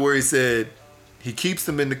the point where he said, he keeps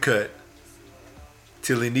them in the cut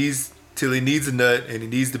till he needs a nut and he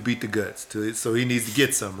needs to beat the guts. So he needs to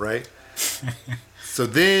get some, right? So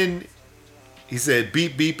then he said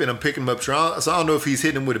beep beep and I'm picking him up. So I don't know if he's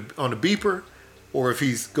hitting him on a beeper or if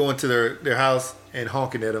he's going to their house and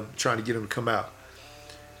honking at him, trying to get him to come out.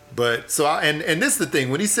 But so and this is the thing,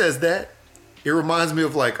 when he says that, it reminds me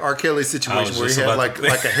of like R. Kelly's situation where he had like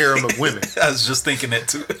a harem of women. I was just thinking that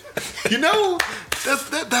too. You know,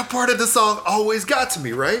 that part of the song always got to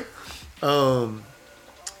me, right? And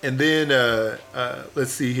then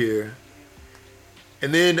let's see here.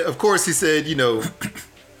 And then of course he said, me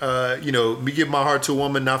give my heart to a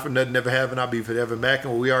woman, not for nothing, never having, I'll be forever macking.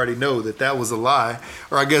 Well, we already know that was a lie,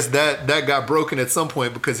 or I guess that got broken at some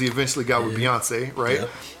point because he eventually got with Beyonce, right? Yep.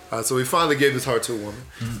 So he finally gave his heart to a woman,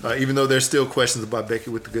 even though there's still questions about Becky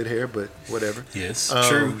with the good hair, but whatever. Yes,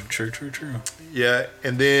 true. Yeah,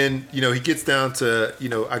 and then, he gets down to,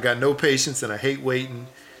 I got no patience and I hate waiting.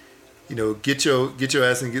 Get your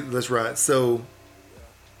ass and let's ride. So,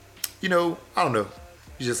 I don't know.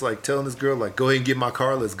 He's just like telling this girl, like, go ahead and get my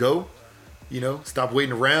car, let's go. Stop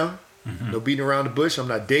waiting around. No beating around the bush. I'm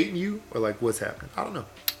not dating you, or like, what's happening? I don't know.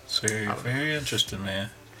 It's very interesting, man.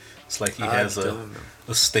 It's like he has a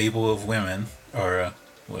stable of women, or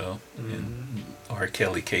in R.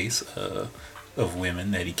 Kelly case, of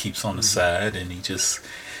women that he keeps on the side, and he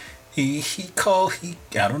I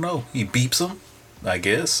don't know, he beeps them, I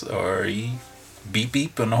guess, or he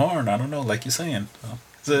beep on the horn. I don't know, like you're saying.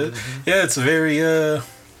 It's a very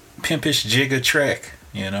pimpish jigger track,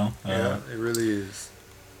 Yeah, it really is.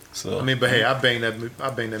 So I mean, but hey, I banged that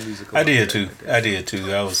music. I did too.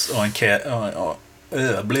 I was on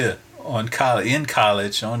in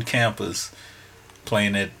college on campus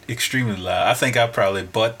playing it extremely loud. I think I probably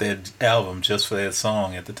bought that album just for that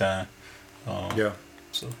song at the time. So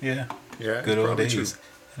good old days. True.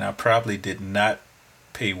 And I probably did not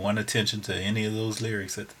pay one attention to any of those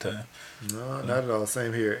lyrics at the time. No, not at all.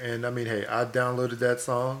 Same here. And I mean, hey, I downloaded that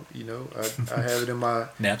song. I have it in my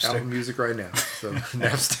Apple Music right now. So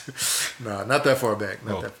Napster. No, not that far back.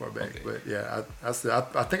 Okay. But yeah, I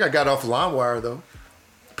think I got off LimeWire though.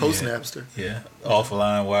 Post Napster. Yeah, off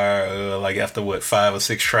LimeWire. Like after 5 or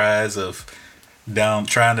 6 tries of trying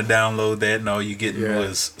to download that, and all you getting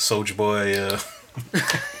was Soulja Boy.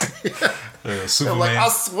 Superman. Like, I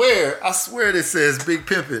swear it says Big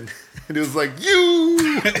Pimpin'. And it was like,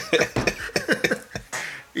 you!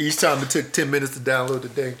 Each time it took 10 minutes to download the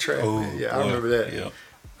dang track. Man. Yeah, I remember that. Yeah.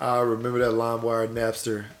 I remember that LimeWire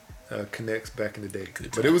Napster connects back in the day.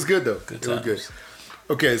 But it was good, though. It was good.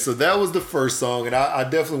 Okay, so that was the first song. And I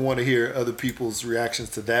definitely want to hear other people's reactions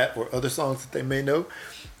to that or other songs that they may know.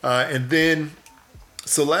 And then,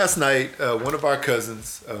 so last night, one of our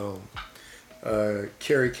cousins...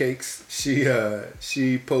 Carrie Cakes, she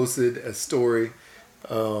posted a story.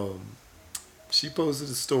 She posted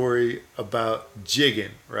a story about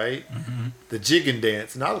jigging, right? The jigging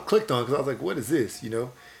dance, and I clicked on it because I was like, "What is this?"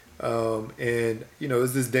 And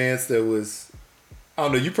it's this dance that was, I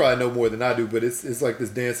don't know, you probably know more than I do, but it's like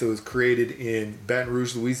this dance that was created in Baton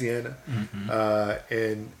Rouge, Louisiana,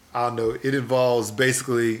 and I don't know, it involves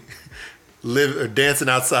basically dancing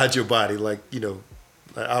outside your body, like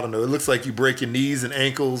I don't know. It looks like you break your knees and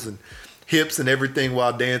ankles and hips and everything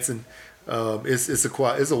while dancing. It's a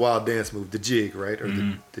wild dance move, the jig, right? Or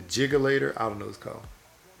the jiggulator. I don't know what it's called.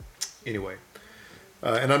 Anyway,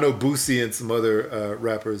 and I know Boosie and some other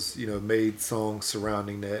rappers, made songs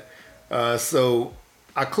surrounding that. So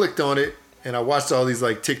I clicked on it and I watched all these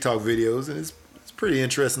like TikTok videos, and it's pretty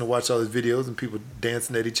interesting to watch all these videos and people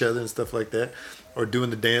dancing at each other and stuff like that, or doing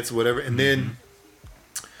the dance or whatever. And then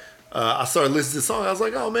I started listening to the song. I was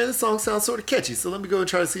like, oh man, this song sounds sort of catchy. So let me go and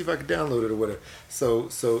try to see if I can download it or whatever. So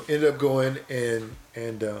ended up going and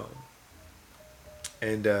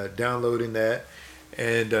downloading that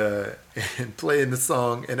and playing the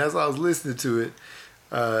song. And as I was listening to it,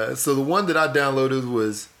 so the one that I downloaded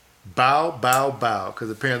was Bow Bow Bow, because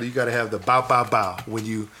apparently you got to have the bow bow bow when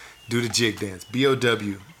you do the jig dance.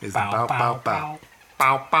 BOW is bow bow bow.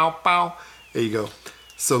 Bow bow bow. There you go.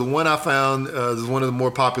 So the one I found is one of the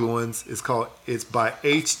more popular ones. It's by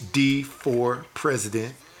HD4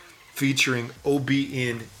 President, featuring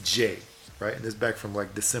OBNJ, right? And it's back from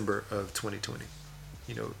like December of 2020.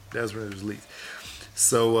 That's when it was released.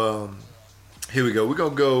 So here we go. We're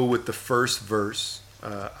gonna go with the first verse,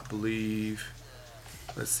 I believe.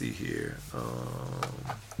 Let's see here.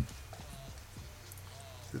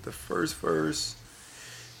 Is it the first verse?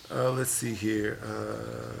 Let's see here.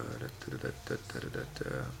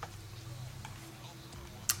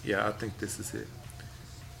 Yeah, I think this is it.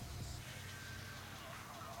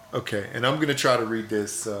 Okay, and I'm gonna try to read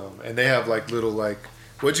this. And they have like little like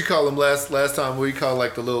what'd you call them last time? What do you call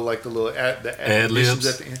like the little ad libs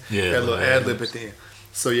at the end? Yeah, that little ad lib at the end.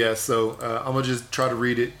 So yeah, I'm gonna just try to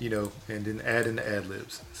read it, and then add in the ad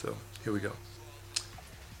libs. So here we go.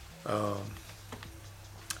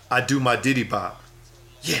 I do my diddy bop.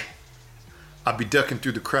 Yeah. I be ducking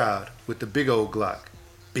through the crowd with the big old Glock.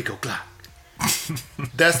 Big old Glock.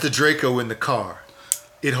 That's the Draco in the car.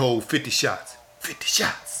 It hold 50 shots. 50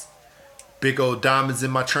 shots. Big old diamonds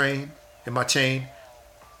in my chain.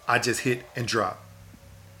 I just hit and drop.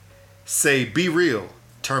 Say, be real.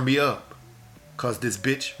 Turn me up. Cause this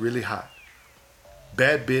bitch really hot.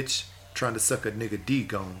 Bad bitch trying to suck a nigga D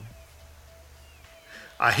gone.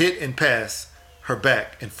 I hit and pass her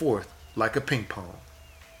back and forth like a ping pong.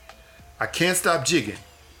 I can't stop jigging.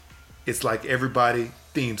 It's like everybody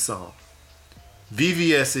theme song.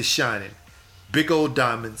 VVS is shining. Big old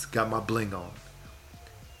diamonds got my bling on.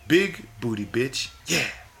 Big booty bitch, yeah.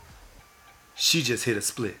 She just hit a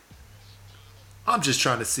split. I'm just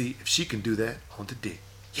trying to see if she can do that on the dick.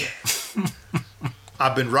 Yeah.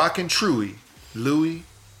 I've been rocking Truey, Louis,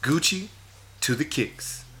 Gucci to the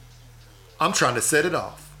kicks. I'm trying to set it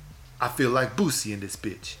off. I feel like Boosie in this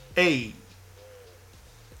bitch. Ayy.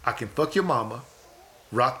 I can fuck your mama,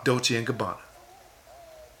 rock Dolce & Gabbana.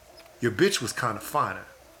 Your bitch was kinda finer.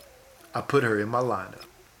 I put her in my lineup.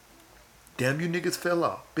 Damn, you niggas fell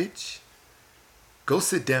off, bitch. Go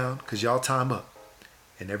sit down, cause y'all time up.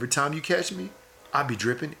 And every time you catch me, I be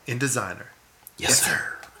dripping in designer. Yes,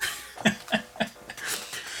 sir.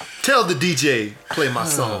 Tell the DJ, play my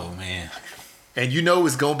song. Oh, man. And you know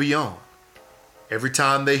it's gonna be on. Every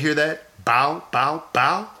time they hear that, bow, bow,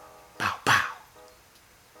 bow, bow, bow.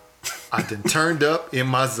 I done turned up in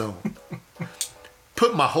my zone.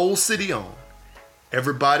 Put my whole city on.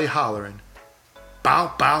 Everybody hollering,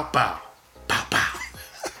 bow, bow, bow, bow, bow.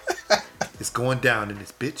 It's going down in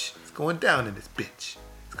this bitch. It's going down in this bitch.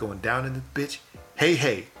 It's going down in this bitch. Hey,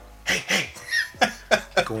 hey, hey, hey.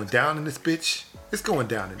 It's going down in this bitch. It's going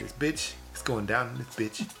down in this bitch. It's going down in this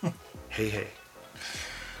bitch. Hey, hey.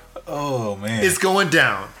 Oh, man. It's going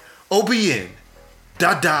down. OBN.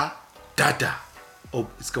 Da, da, da, da. Oh,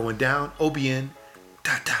 it's going down. OBN.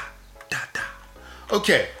 Da, da, da, da.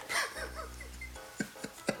 Okay.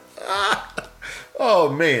 Oh,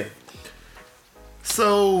 man.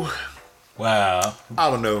 So. Wow. I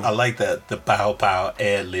don't know. I like that. The bow bow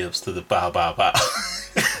ad libs to the bow bow bow.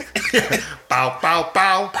 Bow, bow,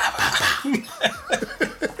 bow.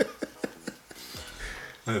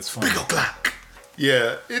 That's funny. Big ol' Glock.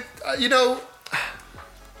 Yeah.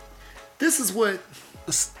 This is what.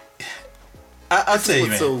 I'll tell you,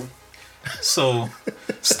 man. So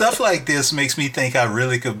stuff like this makes me think I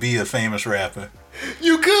really could be a famous rapper.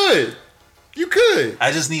 You could.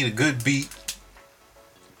 I just need a good beat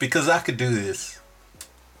because I could do this.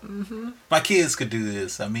 Mm-hmm. My kids could do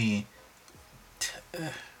this. I mean,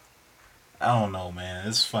 I don't know, man.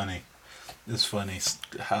 It's funny. It's funny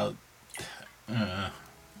how.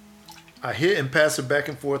 I hit and pass her back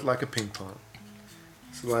and forth like a ping pong.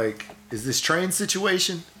 It's like, is this train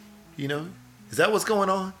situation? Is that what's going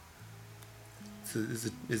on?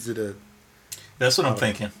 Is it a? That's what I'm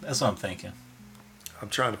thinking. I'm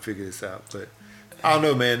trying to figure this out, but I don't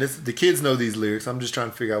know, man. The kids know these lyrics. I'm just trying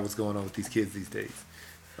to figure out what's going on with these kids these days.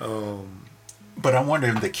 But I wonder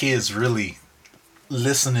if the kids really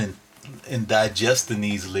listening and digesting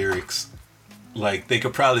these lyrics. Like, they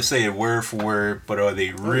could probably say it word for word, but are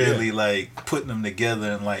they really like putting them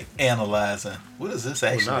together and like analyzing? What does this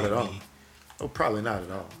actually not at all. mean? Oh, probably not at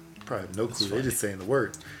all. Probably no clue. They're just saying the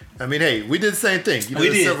words. I mean, hey, we did the same thing.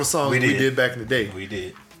 There's several songs we did back in the day. We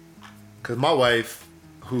did. Because my wife,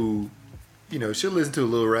 who, she'll listen to a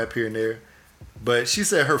little rap here and there, but she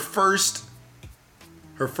said her first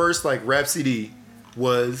like rap CD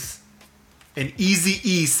was an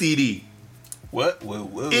Eazy-E CD. What?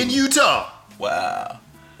 Whoa. In Utah. Wow.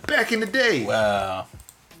 Back in the day. Wow.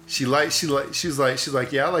 She was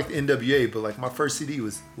like, yeah, I like the NWA, but like my first CD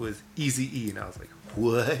was Eazy-E, and I was like,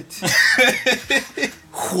 what?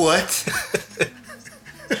 What?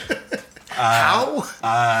 How?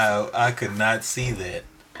 I could not see that.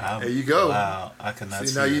 There you go. Wow, I could not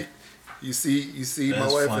see now that. You see That's my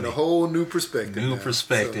wife funny. in a whole new perspective.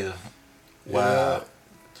 So, wow.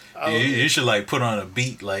 You should like put on a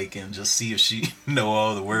beat and just see if she know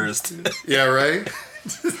all the words. Yeah, right.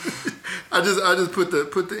 I just put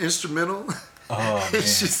the instrumental. Oh man.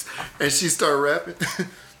 and she started rapping.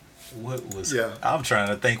 What was? Yeah. I'm trying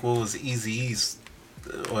to think. What was Eazy-E's?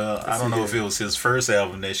 Well, I don't know if it was his first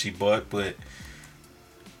album that she bought, but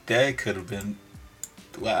that could have been.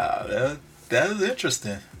 Wow, that is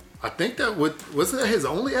interesting. I think that wasn't that his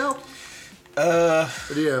only album? Or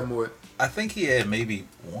did he have more? I think he had maybe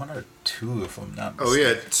 1 or 2, if I'm not mistaken. Oh, he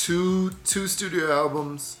had two studio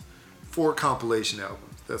albums, 4 compilation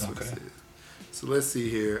albums. That's what it said. So let's see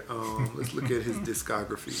here. Let's look at his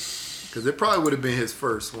discography, because it probably would have been his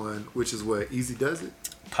first one, which is what, Easy Does It?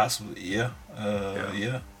 Possibly, yeah.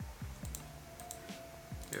 Yeah.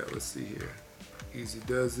 Yeah, let's see here. Easy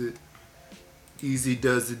Does It. Easy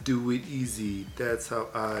does it, do it easy. That's how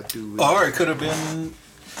I do it. Or it could have been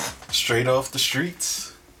Straight Off the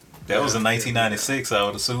Streets. That was in 1996. I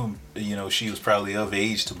would assume, she was probably of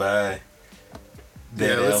age to buy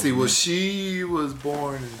that let's see. album. Well, she was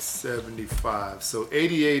born in 75. So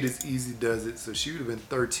 88 is Easy Does It. So she would have been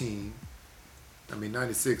 13. I mean,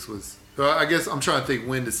 96 was... Well, I guess I'm trying to think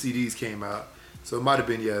when the CDs came out. So it might have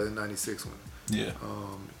been, the 96 one. Yeah.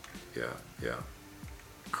 Yeah.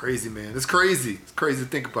 Crazy, man. It's crazy. It's crazy to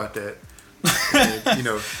think about that. And,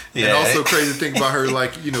 and also crazy to think about her,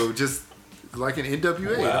 just like an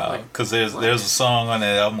NWA. Wow. Because there's a song on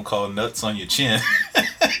that album called Nuts on Your Chin.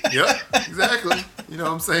 Yep, exactly. You know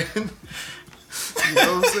what I'm saying?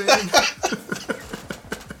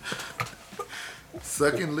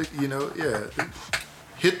 Suck and lick,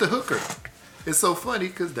 hit the hooker. It's so funny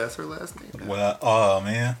because that's her last name now. Wow. Oh,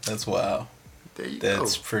 man. That's wild. There you go.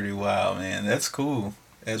 That's pretty wild, man. That's cool.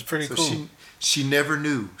 That's pretty cool. She never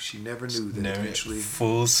knew. She never knew that eventually.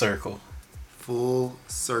 Full circle. Full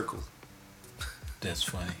circle. That's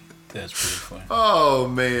funny. That's pretty funny. Oh,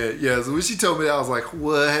 man. Yeah, so when she told me that, I was like,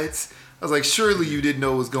 what? I was like, surely you didn't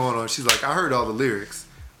know what was going on. She's like, I heard all the lyrics.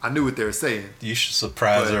 I knew what they were saying. You should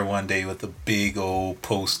surprise her one day with a big old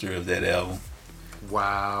poster of that album.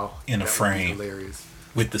 Wow. In a frame. Hilarious.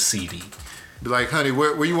 With the CD. Be like, honey,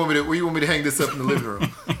 where you want me to hang this up in the living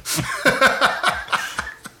room?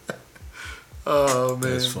 Oh,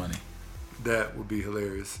 man. That's funny. That would be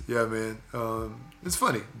hilarious. Yeah, man. It's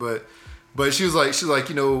funny, but she was like,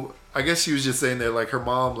 I guess she was just saying that, like, her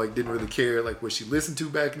mom, like, didn't really care, like, what she listened to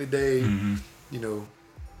back in the day. Mm-hmm.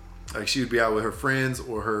 Like, she would be out with her friends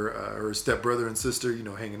or her stepbrother and sister,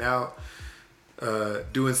 hanging out,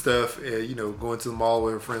 doing stuff, going to the mall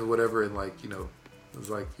with her friends or whatever, and, like, it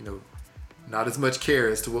was like, not as much care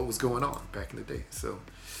as to what was going on back in the day. So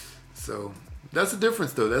that's the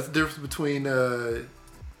difference, though. That's the difference between,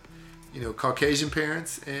 Caucasian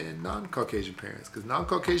parents and non-Caucasian parents. Because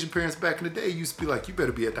non-Caucasian parents back in the day used to be like, you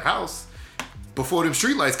better be at the house before them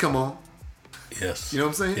street lights come on. Yes. You know what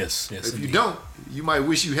I'm saying? Yes. If indeed. you don't, you might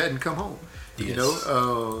wish you hadn't come home. Yes.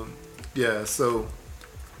 So,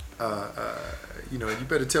 you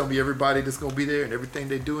better tell me everybody that's going to be there and everything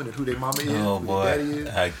they doing and who their mama is, oh, who boy. their daddy is.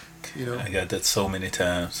 I got that so many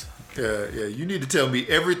times. Yeah. You need to tell me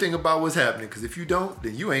everything about what's happening, because if you don't,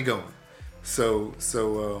 then you ain't going. So,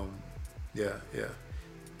 yeah.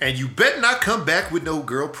 And you better not come back with no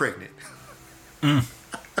girl pregnant. Like,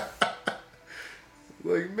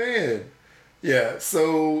 man. Yeah,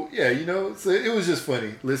 so it was just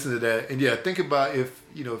funny listening to that. And yeah, think about if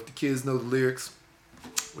the kids know the lyrics,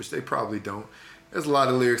 which they probably don't. There's a lot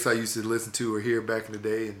of lyrics I used to listen to or hear back in the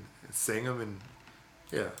day and sing them, and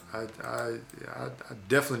yeah, I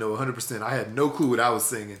definitely know 100%. I had no clue what I was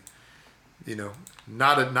singing.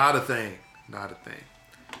 Not a thing.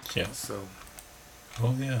 Yeah. So.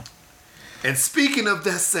 Oh yeah. And speaking of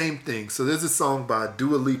that same thing, so there's a song by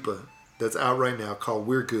Dua Lipa that's out right now called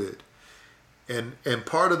 "We're Good," and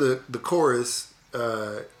part of the chorus,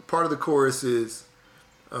 is,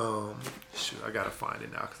 I gotta find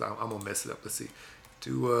it now because I'm gonna mess it up. Let's see,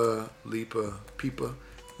 Dua Lipa, Pipa,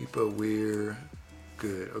 "We're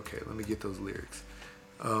Good." Okay, let me get those lyrics.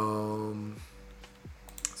 So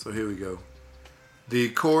here we go. The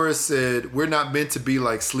chorus said, "We're not meant to be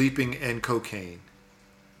like sleeping and cocaine.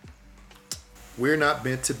 We're not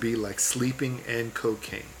meant to be like sleeping and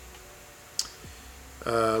cocaine."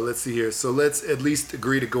 Let's see here. So let's at least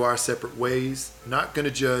agree to go our separate ways. Not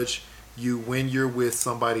gonna judge you when you're with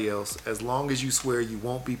somebody else, as long as you swear you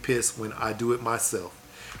won't be pissed when I do it myself.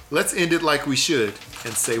 Let's end it like we should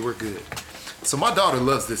and say we're good. So my daughter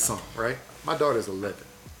loves this song, right? My daughter's 11,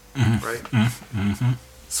 right? Mm-hmm.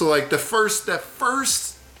 So like that first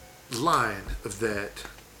line of that,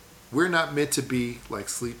 we're not meant to be like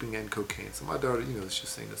sleeping and cocaine. So my daughter, she'll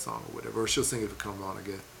sing the song or whatever, or she'll sing it if it comes on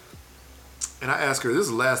again. And I asked her, this is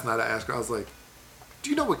the last night I asked her, I was like, do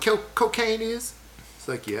you know what cocaine is? It's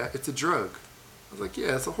like, yeah, it's a drug. I was like,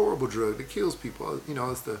 yeah, it's a horrible drug that kills people.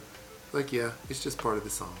 Like, yeah, it's just part of the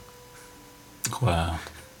song. Wow.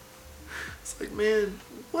 It's like, man,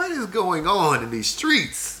 what is going on in these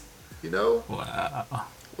streets? Wow.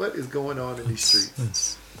 What is going on in these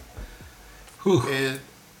streets? Whew. And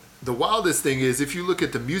the wildest thing is if you look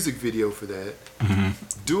at the music video for that, Mm-hmm.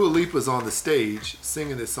 Dua Lipa's on the stage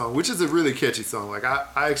singing this song, which is a really catchy song. Like I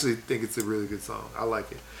actually think it's a really good song. I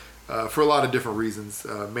like it for a lot of different reasons.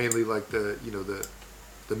 Mainly like the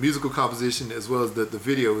musical composition as well as the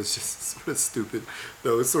video is just sort of stupid.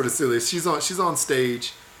 Though it's sort of silly. She's on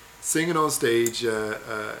stage, singing on stage,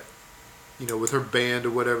 with her band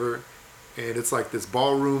or whatever, and it's like this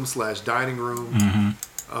ballroom / dining room. Mm-hmm.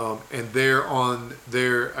 And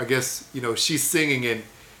I guess, she's singing and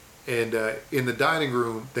in the dining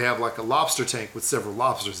room, they have like a lobster tank with several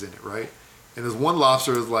lobsters in it, right? And there's one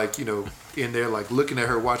lobster is like, in there, like looking at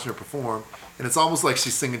her, watching her perform. And it's almost like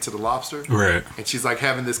she's singing to the lobster. Right. And she's like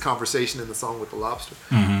having this conversation in the song with the lobster.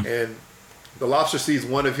 Mm-hmm. And the lobster sees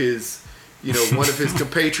one of his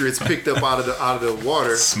compatriots picked up out of the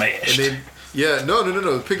water. Smashed. And then,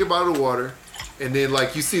 no. Picked up out of the water. And then,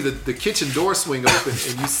 like, you see the kitchen door swing open,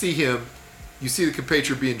 and you see the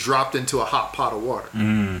compatriot being dropped into a hot pot of water.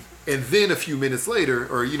 Mm. And then a few minutes later,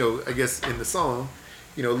 or, I guess in the song,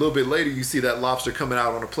 a little bit later, you see that lobster coming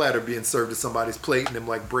out on a platter being served to somebody's plate and them,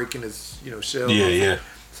 like, breaking his, shell. Yeah, yeah.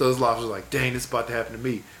 So this lobster's like, dang, this is about to happen to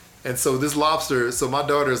me. And so my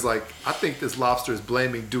daughter's like, I think this lobster is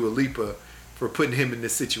blaming Dua Lipa for putting him in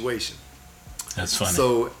this situation. That's funny.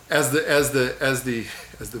 So as the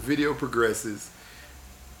video progresses,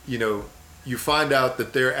 you find out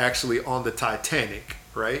that they're actually on the Titanic,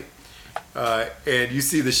 right? And you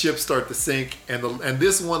see the ship start to sink, and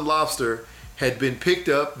this one lobster had been picked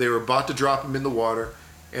up. They were about to drop him in the water,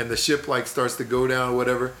 and the ship like starts to go down or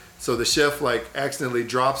whatever. So the chef like accidentally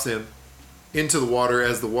drops him into the water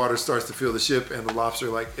as the water starts to fill the ship, and the lobster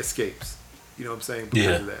like escapes. You know what I'm saying?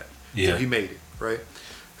 Because of that. Yeah. So he made it, right?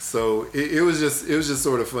 So it was just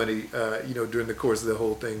sort of funny, during the course of the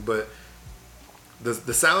whole thing. But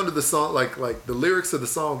the sound of the song, like the lyrics of the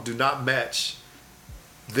song, do not match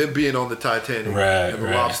them being on the Titanic and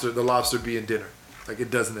the lobster being dinner. Like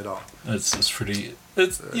it doesn't at all. It's pretty.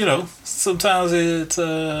 It's sometimes it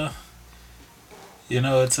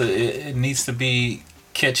needs to be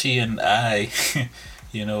catchy and eye. A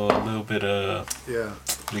little bit of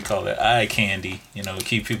what do you call it? Eye candy.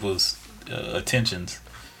 Keep people's attentions.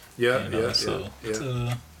 Yeah, It's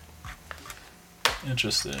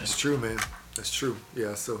interesting. It's true, man. That's true.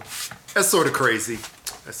 Yeah, so that's sort of crazy.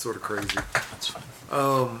 That's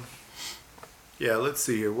fine. Yeah, let's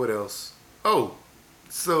see here. What else? Oh,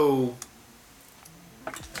 so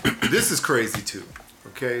this is crazy too.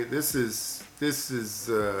 Okay, this is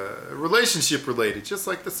relationship related, just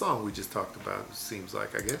like the song we just talked about. It seems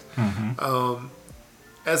like, I guess. Mm-hmm.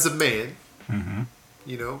 As a man, Mm-hmm.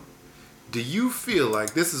 do you feel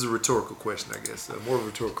like, this is a rhetorical question, I guess, more of a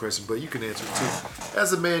rhetorical question, but you can answer it too.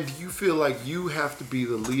 As a man, do you feel like you have to be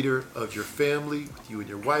the leader of your family, with you and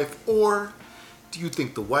your wife, or do you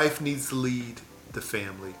think the wife needs to lead the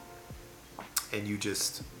family and you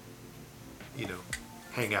just,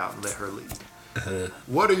 hang out and let her lead?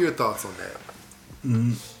 What are your thoughts on that?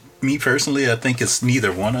 Me personally, I think it's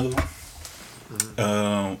neither one of them.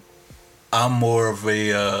 Mm-hmm. I'm more of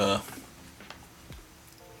a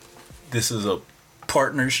this is a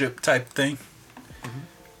partnership type thing,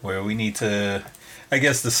 where we need to, I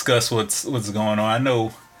guess, discuss what's going on. I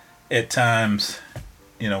know at times,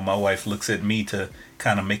 my wife looks at me to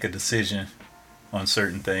kind of make a decision on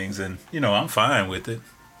certain things, and I'm fine with it,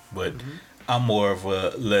 but I'm more of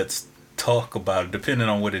a let's talk about it. Depending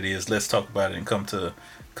on what it is, let's talk about it and come to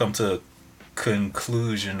a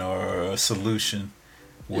conclusion I a solution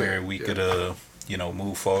where we could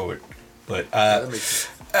move forward. But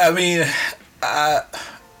I mean, I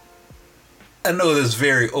know this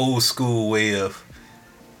very old school way of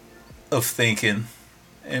thinking,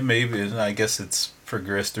 and maybe I guess it's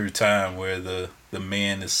progressed through time, where the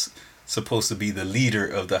man is supposed to be the leader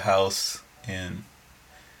of the house and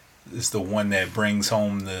is the one that brings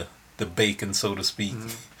home the bacon, so to speak.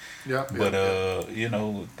 Yeah. But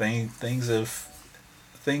things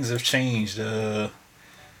have changed.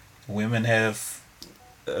 Women have.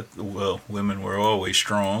 Women were always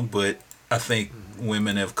strong, but I think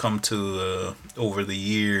women have come to over the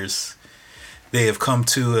years. They have come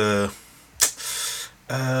to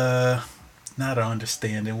not an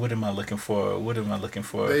understanding. What am I looking for?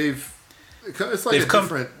 It's like a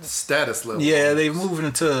different status level. Yeah, they've moved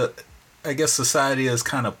into. I guess society has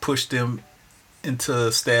kind of pushed them into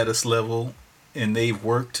a status level, and they've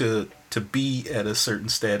worked to be at a certain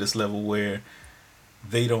status level where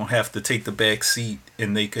they don't have to take the back seat,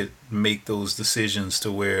 and they could make those decisions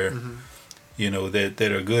to where,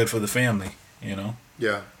 that are good for the family,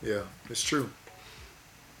 Yeah, it's true.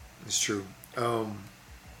 It's true.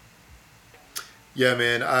 Yeah,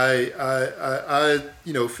 man. I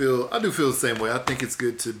feel the same way. I think it's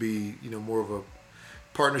good to be, more of a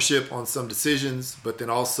partnership on some decisions, but then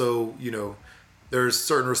also, there's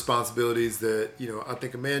certain responsibilities that, I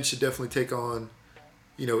think a man should definitely take on,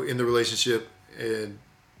 in the relationship. And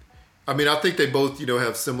I mean, I think they both,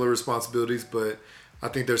 have similar responsibilities, but I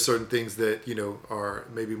think there's certain things that, are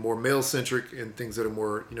maybe more male centric and things that are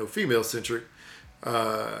more, female centric.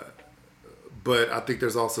 But I think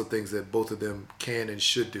there's also things that both of them can and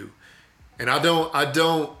should do. And I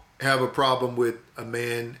don't have a problem with a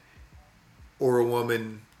man or a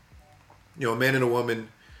woman, a man and a woman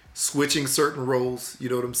switching certain roles, you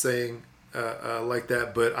know what I'm saying, like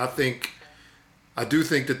that. But I do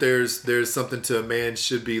think that there's something to a man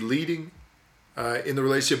should be leading in the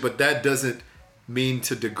relationship, but that doesn't mean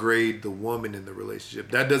to degrade the woman in the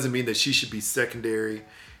relationship. That doesn't mean that she should be secondary.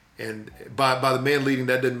 And by the man leading,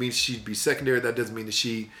 that doesn't mean she'd be secondary. That doesn't mean that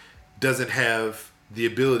she doesn't have the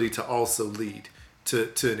ability to also lead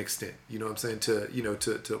to an extent. You know what I'm saying?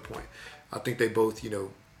 To a point. I think they both,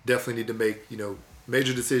 definitely need to make,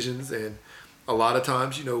 major decisions. And a lot of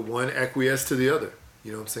times, one acquiesce to the other.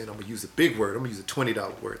 You know what I'm saying? I'm going to use a big word. I'm going to use a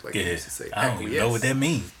 $20 word like I used to say. I don't even know what that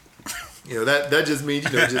means. That just means,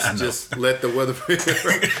 just let the other person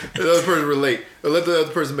relate. Or let the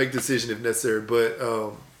other person make a decision if necessary. But,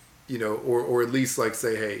 or at least like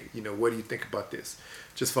say, hey, what do you think about this?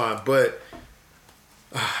 Just fine. But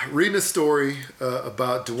reading a story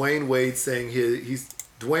about Dwayne Wade saying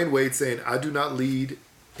I do not lead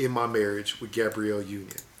in my marriage with Gabrielle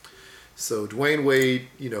Union. So Dwayne Wade,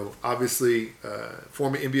 obviously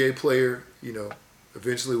former NBA player,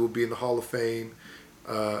 eventually will be in the Hall of Fame.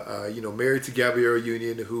 Married to Gabrielle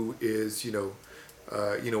Union, who is, one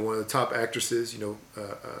of the top actresses,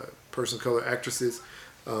 person of color actresses.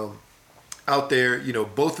 Out there,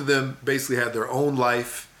 both of them basically had their own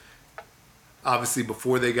life, obviously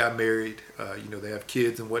before they got married. They have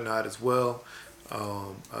kids and whatnot as well.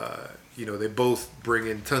 They both bring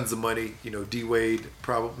in tons of money. D Wade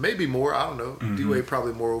probably maybe more. I don't know. Mm-hmm. D Wade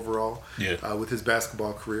probably more overall. Yeah. With his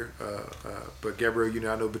basketball career. But Gabrielle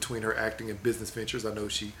Union, I know between her acting and business ventures, I know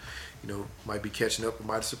she, might be catching up or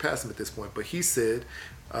might surpass him at this point. But he said.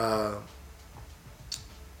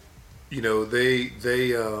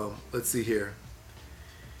 Let's see here.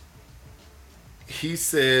 He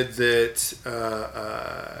said that,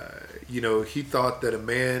 he thought that a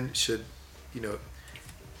man should,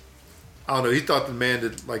 I don't know. He thought the man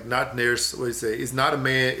did not there's, what do you say? It's not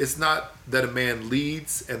that a man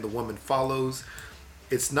leads and the woman follows.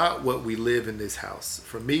 It's not what we live in this house.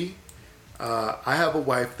 For me, I have a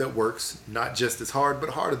wife that works not just as hard, but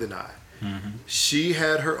harder than I. Mm-hmm. She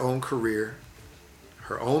had her own career,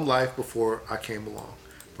 her own life before I came along.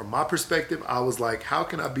 From my perspective, I was like, how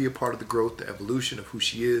can I be a part of the growth, the evolution of who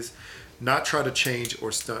she is, not try to change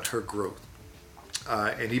or stunt her growth?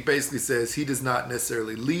 And he basically says he does not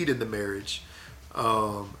necessarily lead in the marriage.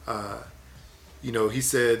 He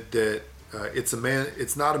said that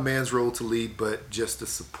it's not a man's role to lead, but just to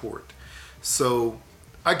support. So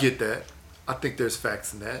I get that. I think there's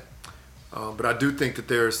facts in that. But I do think that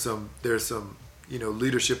there's some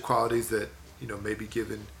leadership qualities that may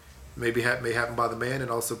happen by the man and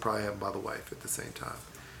also probably happen by the wife at the same time.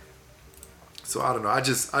 So I don't know. I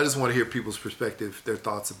just want to hear people's perspective, their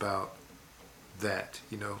thoughts about that.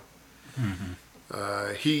 Mm-hmm.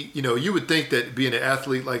 You would think that being an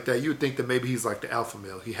athlete like that, you would think that maybe he's like the alpha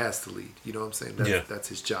male. He has to lead. You know what I'm saying? That's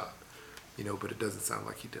his job. But it doesn't sound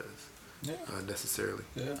like he does. Necessarily.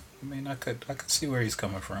 Yeah. I mean, I could see where he's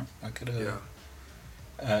coming from. I could.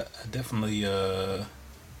 I definitely.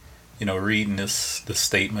 Reading this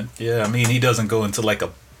statement. Yeah, I mean, he doesn't go into like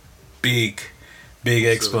a big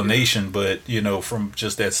explanation, but from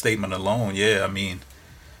just that statement alone, yeah, I mean,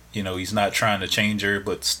 he's not trying to change her,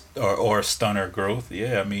 or stunt her growth.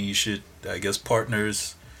 Yeah, I mean, you should, I guess,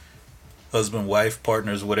 partners, husband, wife,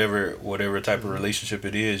 partners, whatever type of relationship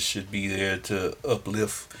it is, should be there to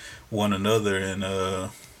uplift one another and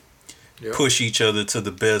push each other to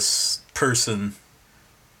the best person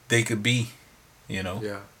they could be.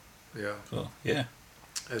 Yeah. So, yeah.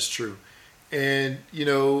 That's true. And,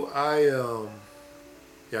 I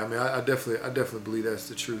definitely believe that's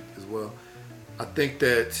the truth as well. I think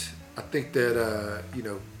that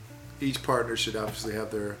each partner should obviously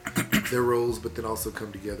have their roles, but then also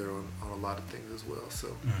come together on a lot of things as well.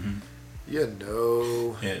 So,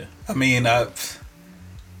 Yeah. I mean, I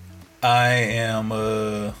am,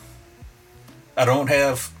 I don't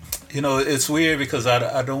have, it's weird because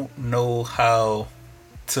I don't know how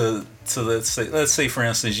to let's say for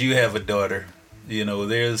instance, you have a daughter,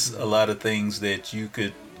 there's a lot of things that you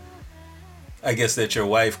could I guess that your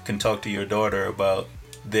wife can talk to your daughter about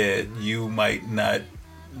that you might not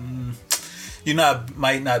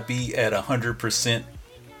might not be at 100%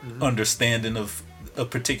 understanding of a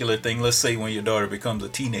particular thing. Let's say when your daughter becomes a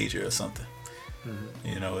teenager or something.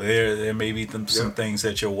 You know, there may be some things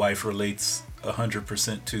that your wife relates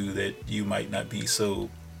 100% to that you might not be. So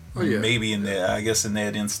maybe in that, I guess in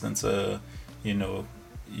that instance, you know,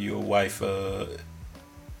 your wife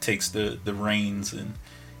takes the reins and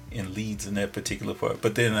leads in that particular part.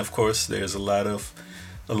 But then, of course, there's a lot of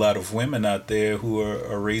women out there who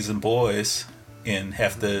are raising boys and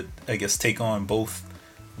have to, I guess, take on both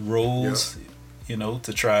roles, you know,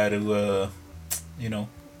 to try to, you know,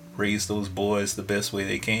 raise those boys the best way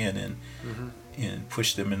they can and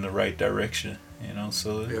push them in the right direction, you know.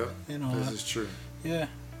 So you know, this is true. Yeah,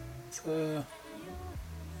 it's, you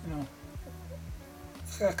know,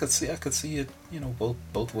 I could see it, you know,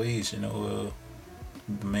 both ways, you know.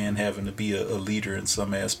 The man having to be a leader in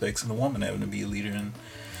some aspects, and the woman having to be a leader in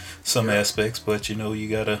some aspects. But you know, you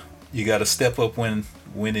gotta step up when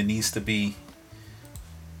it needs to be,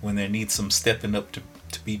 when there needs some stepping up to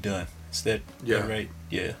be done. Is that right?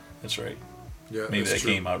 Yeah, that's right. Yeah, maybe that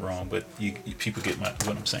true. came out wrong, but you people get what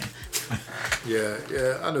I'm saying.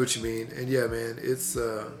 yeah, I know what you mean, and yeah, man, it's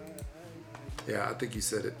I think you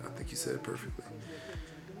said it. I think you said it perfectly.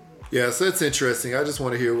 Yeah, so it's interesting. I just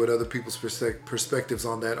want to hear what other people's perspectives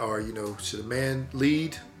on that are. You know, should a man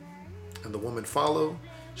lead and the woman follow?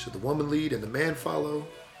 Should the woman lead and the man follow?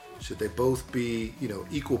 Should they both be, you know,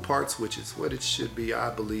 equal parts, which is what it should be,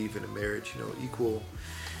 I believe, in a marriage. You know,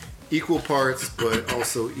 equal parts, but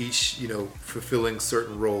also each, you know, fulfilling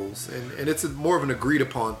certain roles. And it's more of an agreed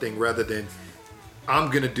upon thing rather than I'm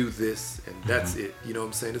going to do this and that's it. You know what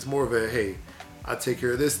I'm saying? It's more of a, hey, I take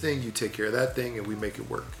care of this thing, you take care of that thing, and we make it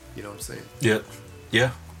work. You know what I'm saying?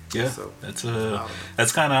 Yeah. So,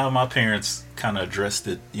 that's kind of how my parents kind of addressed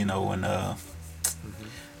it. You know, when I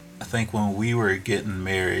think when we were getting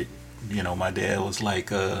married, you know, my dad was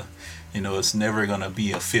like, you know, it's never gonna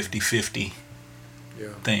be a 50-50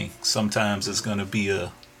 thing. Sometimes it's gonna be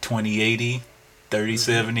a 20-80,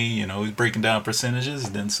 30-70. You know, he's breaking down percentages.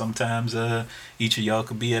 And then sometimes each of y'all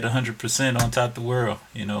could be at 100% on top of the world.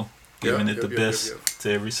 You know, giving it the best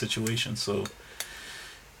to every situation. So.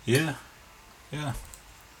 Yeah, I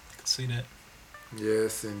can see that.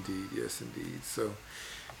 Yes, indeed. So,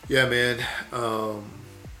 yeah, man.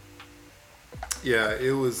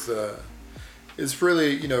 It was. It's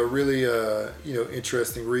really,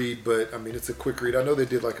 interesting read. But I mean, it's a quick read. I know they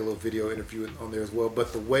did like a little video interview on there as well.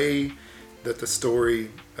 But the way that the story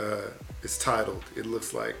is titled, it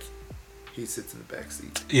looks like he sits in the back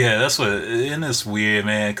seat. Yeah, that's what. And it's weird,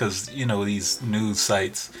 man, because you know these news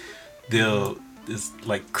sites, they'll. It's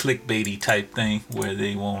like clickbaity type thing where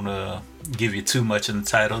they won't give you too much in the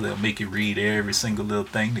title. They'll make you read every single little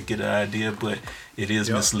thing to get an idea, but it is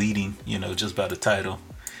misleading, you know, just by the title.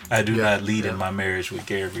 I do not lead in my marriage with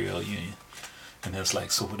Gabrielle Union. And it's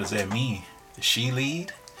like, so what does that mean? Does she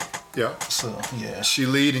lead? Yeah. So, yeah. She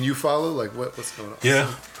lead and you follow? Like, what's going on?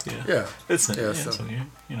 Yeah. It's so,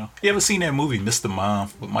 you know. You ever seen that movie, Mr. Mom,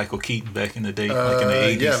 with Michael Keaton back in the day, like in the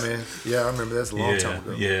 80s? Yeah, man. Yeah, I remember that's a long time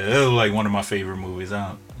ago. Yeah, it was like one of my favorite movies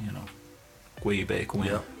out, you know, way back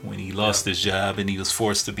when he lost his job and he was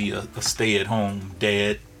forced to be a stay-at-home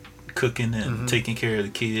dad, cooking and taking care of the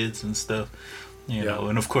kids and stuff. You know,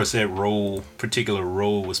 and of course that particular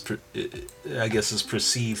role was, I guess, is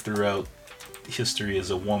perceived throughout history as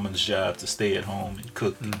a woman's job to stay at home and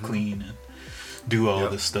cook and clean and do all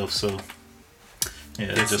this stuff. So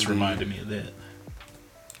it just reminded me of that.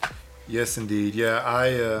 Yes, indeed. Yeah,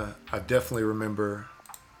 I definitely remember.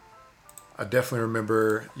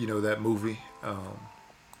 You know, that movie. I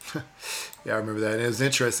remember that, and it was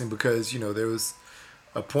interesting because you know there was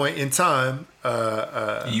a point in time.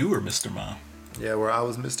 You were Mr. Mom. Yeah, where I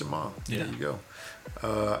was Mr. Mom. Yeah. There you go.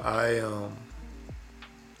 I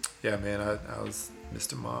was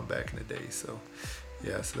Mr. Mom back in the day. So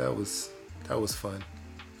so that was fun.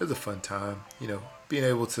 It was a fun time, you know, being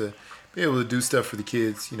able to do stuff for the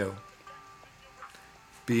kids, you know,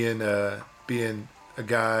 being a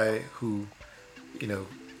guy who, you know,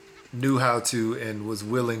 knew how to and was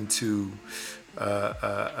willing to,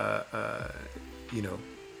 you know,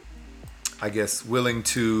 I guess willing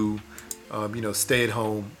to, you know, stay at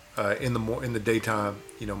home in the daytime.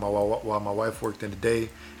 You know, while my wife worked in the day,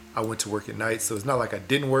 I went to work at night. So it's not like I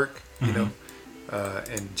didn't work, you know,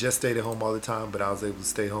 and just stayed at home all the time. But I was able to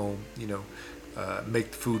stay home, you know,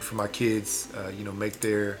 make the food for my kids, you know, make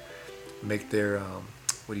their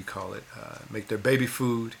what do you call it? Make their baby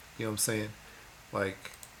food. You know what I'm saying? Like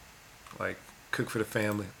cook for the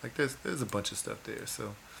family. Like there's a bunch of stuff there.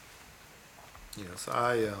 So So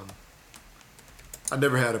I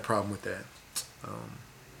never had a problem with that.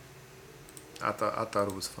 I thought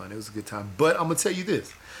it was fun. It was a good time. But I'm gonna tell you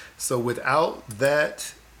this. So without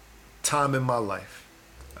that time in my life,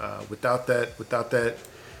 without that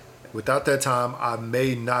time, I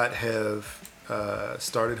may not have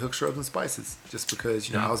started Hook Shrubs and Spices, just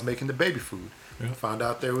because I was making the baby food. Yeah. Found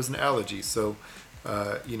out there was an allergy, so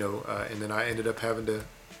and then I ended up having to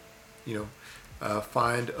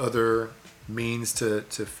find other means to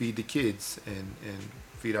feed the kids and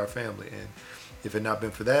feed our family. And if it had not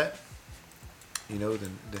been for that, then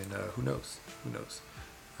who knows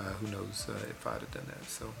if I'd have done that.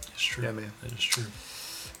 So it's true. Yeah, man, that is true.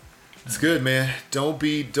 It's good, man. Don't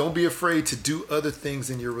be afraid to do other things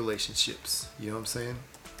in your relationships. You know what I'm saying?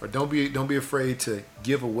 Or don't be afraid to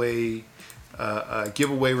give away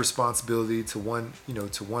responsibility to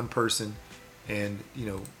one person, and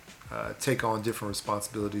take on different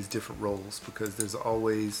responsibilities, different roles, because there's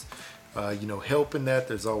always help in that.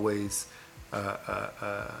 There's always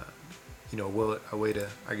a way to,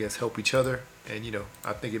 I guess, help each other, and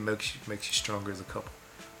I think it makes you stronger as a couple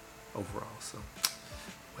overall. So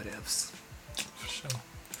whatevs. For sure.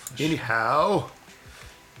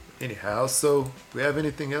 Anyhow, so we have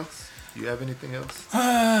anything else? Do you have anything else?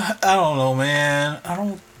 I don't know, man. I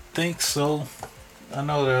don't think so. I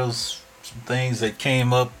know there was some things that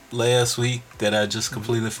came up last week that I just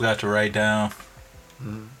completely forgot to write down.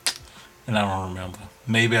 Mm-hmm. And I don't remember.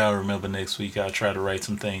 Maybe I'll remember next week. I'll try to write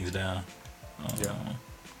some things down.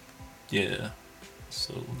 Yeah.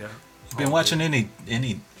 So, you been watching any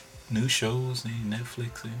new shows, any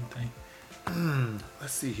Netflix, anything?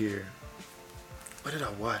 Let's see here. What did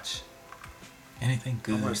I watch? Anything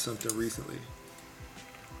good? I watched something recently.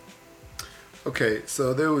 Okay,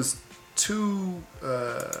 so there was two.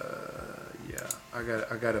 I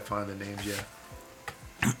gotta find the names. Yeah.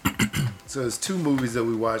 So there's two movies that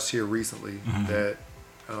we watched here recently that.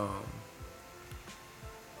 Let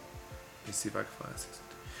me see if I can find this.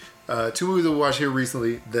 Two movies that we watched here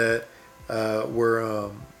recently that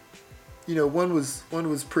were, one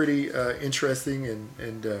was pretty interesting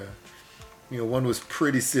and one was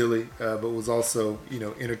pretty silly, but was also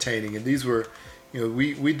entertaining. And these were,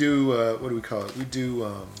 we do what do we call it? We do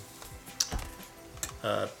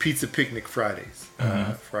pizza picnic Fridays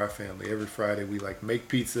for our family. Every Friday we make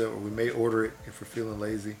pizza, or we may order it if we're feeling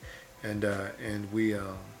lazy, and we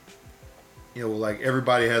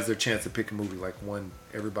everybody has their chance to pick a movie.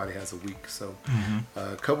 Everybody has a week. So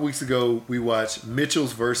a couple weeks ago we watched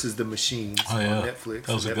Mitchell's versus the Machines on Netflix.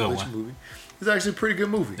 That was a good one. Movie. It's actually a pretty good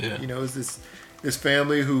movie. Yeah. It's this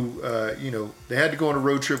family who they had to go on a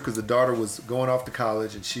road trip because the daughter was going off to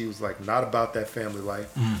college, and she was not about that family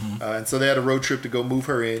life, and so they had a road trip to go move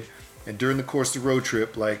her in. And during the course of the road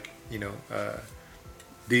trip,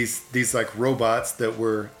 these robots that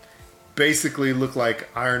were basically look like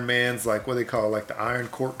Iron Man's, what they call the Iron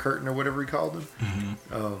Court Curtain or whatever he called them.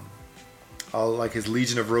 All his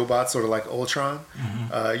legion of robots, sort of like Ultron,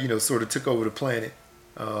 sort of took over the planet,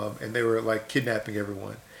 and they were kidnapping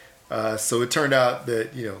everyone. So it turned out that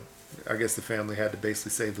I guess the family had to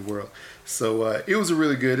basically save the world. So it was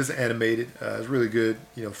it's animated. It's really good,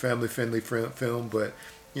 family friendly film, but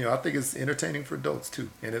I think it's entertaining for adults too.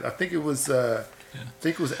 And I think it was. I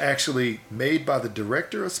think it was actually made by the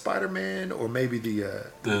director of Spider-Man, or maybe the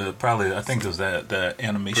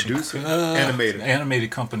animation producer,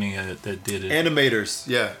 animated company that did it. Animators,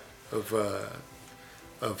 of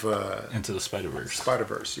Into the Spider-Verse.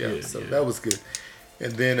 So that was good.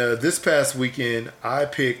 And then this past weekend, I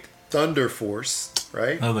picked Thunder Force.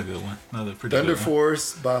 Right, another good one. Another pretty Thunder good one.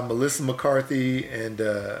 Force by Melissa McCarthy and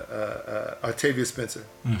Octavia Spencer,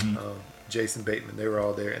 Jason Bateman. They were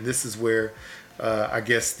all there, and this is where. I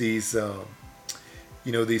guess these,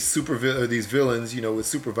 these villains, with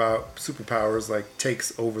superpowers,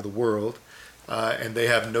 takes over the world, and they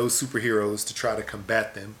have no superheroes to try to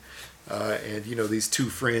combat them. And these two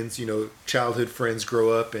friends, childhood friends,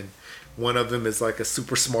 grow up, and one of them is a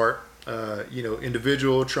super smart,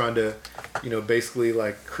 individual trying to, basically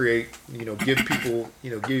create, give people,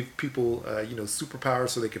 superpowers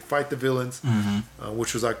so they could fight the villains,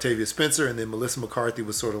 which was Octavia Spencer. And then Melissa McCarthy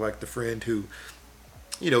was sort of the friend who,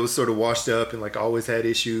 was sort of washed up and always had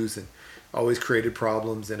issues and always created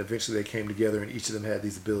problems. And eventually they came together, and each of them had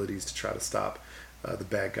these abilities to try to stop the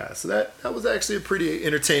bad guys. So that was actually a pretty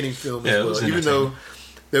entertaining film as well, even though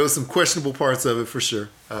there was some questionable parts of it for sure.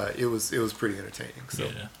 It was pretty entertaining. So.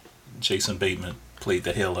 Yeah. Jason Bateman played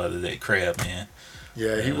the hell out of that crab, man.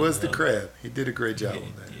 Yeah, he was the crab. He did a great job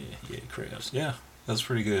on that. Yeah, crabs. Yeah, that's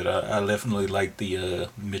pretty good. I definitely like the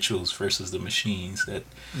Mitchells versus the Machines. That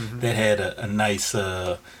had a nice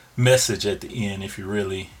message at the end if you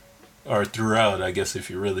really, or throughout, I guess, if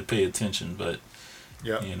you really pay attention. But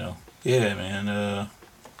yeah, you know, yeah, man.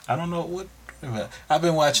 I don't know what I've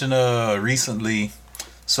been watching recently.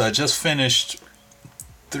 So I just finished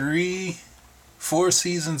 4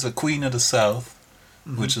 seasons of Queen of the South,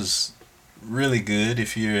 which is really good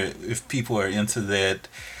if people are into that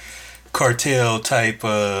cartel type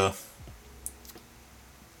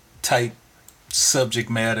subject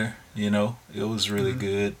matter. You know, it was really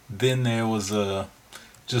good. Then there was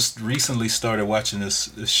just recently started watching this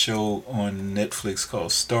show on Netflix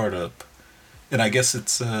called Startup, and I guess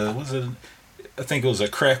it's I think it was a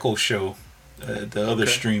Crackle show, the other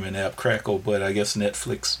streaming app Crackle, but I guess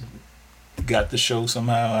Netflix got the show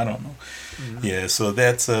somehow. I don't know. Yeah, so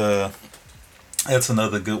that's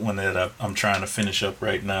another good one that I'm trying to finish up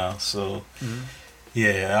right now. So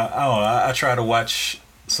yeah, I try to watch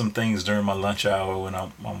some things during my lunch hour when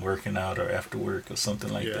I'm working out or after work or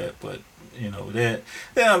something like that. But you know that.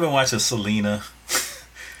 Then I've been watching Selena.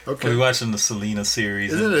 Okay. We're watching the Selena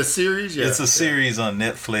series. Isn't it a series? Yeah. It's a series on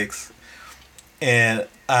Netflix. And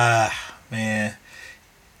man.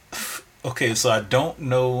 Okay, so I don't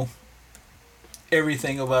know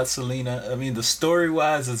everything about Selena. I mean, the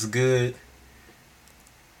story-wise it's good.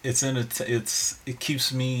 It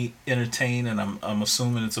keeps me entertained, and I'm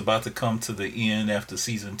assuming it's about to come to the end after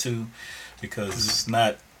season 2, because it's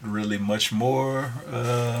not really much more.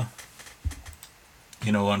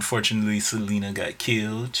 You know, unfortunately, Selena got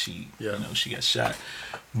killed. She got shot.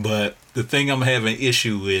 But the thing I'm having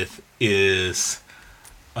issue with is,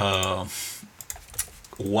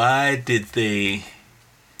 why did they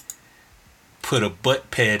put a butt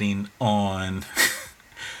padding on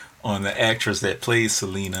the actress that plays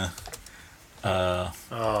Selena?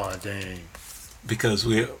 Oh dang! Because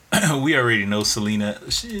we already know Selena.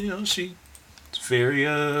 She's very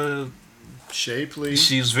shapely.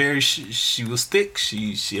 She's very she was thick.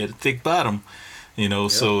 She had a thick bottom,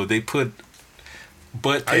 So they put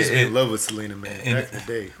butt. I used to be in love with Selena, man, back in the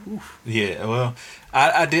day. Whew. Yeah, well,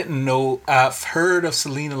 I didn't know. I've heard of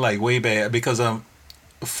Selena like way back because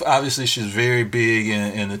obviously she's very big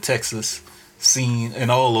in the Texas scene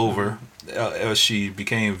and all over. She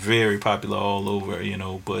became very popular all over,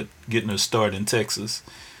 but getting her start in Texas.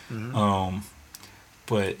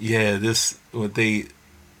 But yeah, the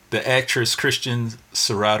actress Kristen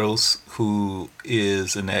Serratos, who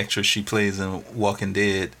is an actress, she plays in Walking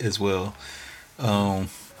Dead as well.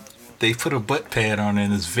 They put a butt pad on her,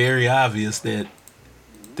 and it's very obvious that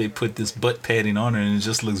they put this butt padding on her, and it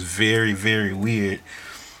just looks very, very weird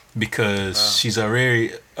because she's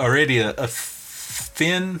already a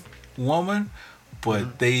thin woman,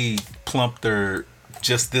 but they plumped her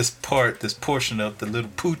just this portion of the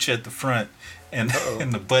little pooch at the front and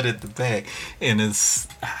the butt at the back, and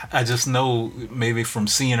I just know maybe from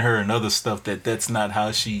seeing her and other stuff that's not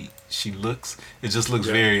how she looks. It just looks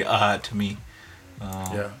very odd to me.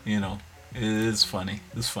 It's funny.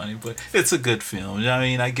 It's funny, but it's a good film. I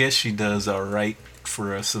mean, I guess she does all right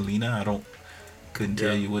for Selena. Couldn't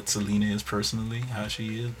tell you what Selena is personally, how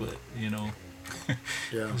she is, but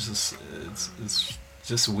it's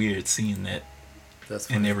just weird seeing that. That's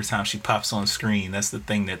funny. And every time she pops on screen, that's the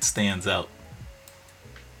thing that stands out.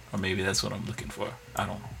 Or maybe that's what I'm looking for. I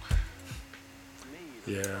don't know.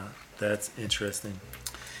 Yeah, that's interesting.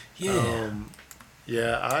 Yeah.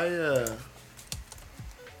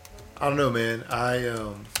 I don't know, man.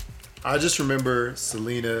 I just remember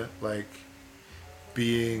Selena like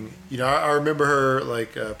being, I remember her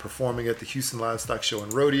like performing at the Houston Livestock Show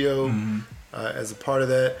and Rodeo as a part of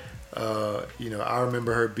that. I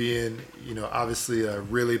remember her being, obviously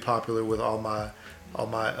really popular with all my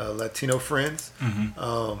Latino friends. And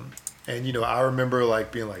I remember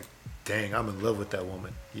like being like, dang, I'm in love with that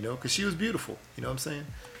woman, because she was beautiful. You know what I'm saying?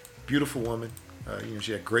 Beautiful woman.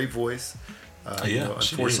 She had a great voice.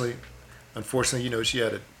 Unfortunately, she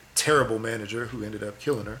had a terrible manager who ended up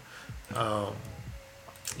killing her.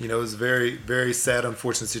 It was a very, very sad,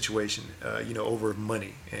 unfortunate situation, over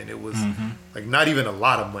money. And it was like not even a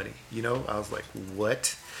lot of money, I was like,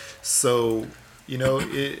 what? So,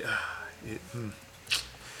 it's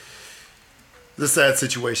a sad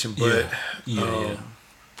situation, but,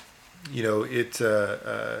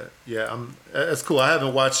 that's cool. I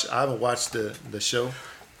haven't watched the show.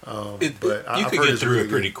 But you could get through it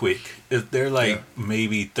pretty quick. They're like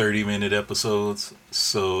maybe 30-minute episodes.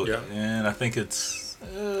 So, and I think it's,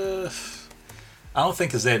 I don't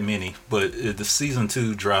think it's that many, but the season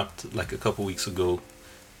 2 dropped like a couple weeks ago,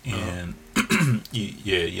 and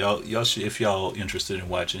y'all should, if y'all interested in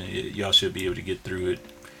watching it, y'all should be able to get through it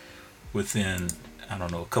within, I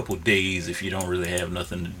don't know, a couple days if you don't really have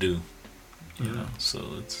nothing to do. You know,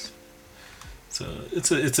 so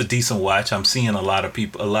it's a decent watch. I'm seeing a lot of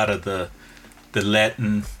people, a lot of the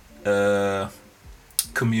Latin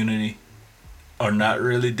community are not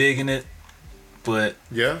really digging it, but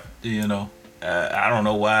you know, I don't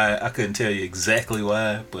know why. I couldn't tell you exactly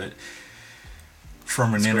why, but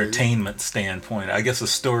from an entertainment standpoint, I guess a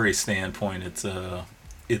story standpoint,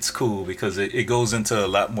 it's cool because it goes into a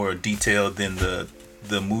lot more detail than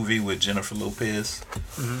the movie with Jennifer Lopez.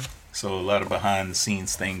 So a lot of behind the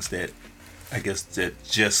scenes things that I guess that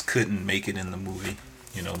just couldn't make it in the movie,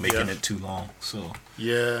 you know, making it too long. So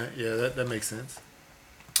that makes sense.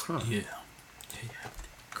 Yeah.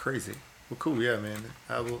 Crazy. Well, cool. Yeah, man.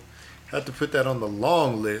 I will have to put that on the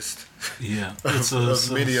long list. Yeah,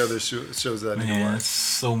 of many other shows that I need to watch. There's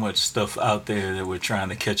so much stuff out there that we're trying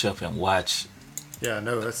to catch up and watch. Yeah, I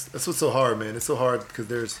know. That's what's so hard, man. It's so hard because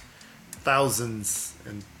there's thousands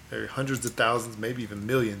and there are hundreds of thousands, maybe even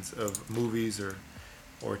millions of movies or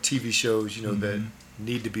TV shows, you know, that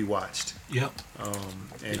need to be watched. Yep.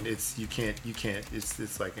 And it's you can't.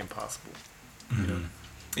 It's like impossible. You know?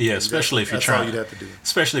 Yeah, especially if you're trying. That's all you'd have to do.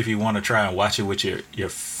 Especially if you want to try and watch it with your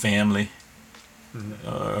family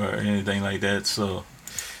or anything like that. So,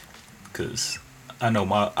 because I know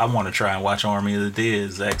I want to try and watch Army of the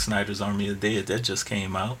Dead, Zack Snyder's Army of the Dead that just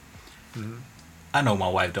came out. I know my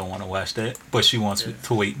wife don't want to watch that, but she wants me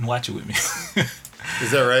to wait and watch it with me.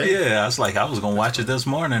 Is that right? Yeah, I was gonna watch it this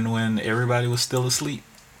morning when everybody was still asleep.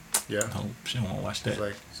 Yeah. No, she don't want to watch that. She's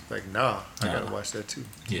like, nah, I gotta watch that too.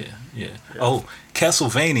 Yeah. Oh,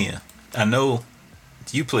 Castlevania. I know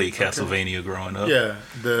you played Castlevania growing up. Yeah,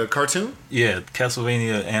 the cartoon? Yeah,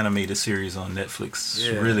 Castlevania animated series on Netflix. It's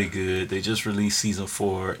really good. They just released season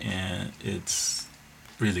 4 and it's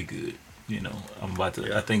really good. You know,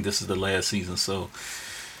 I think this is the last season, so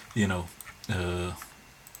you know,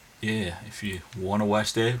 if you want to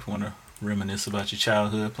watch that, want to reminisce about your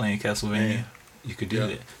childhood playing Castlevania, you could do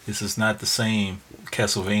that. This is not the same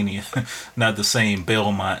Castlevania, not the same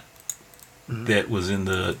Belmont that was in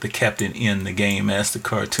the Captain N the Game Master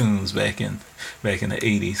cartoons back in the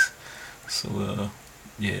 80s. So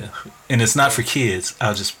and it's not for kids.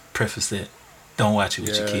 I'll just preface that. Don't watch it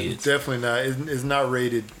with your kids. Definitely not. It's not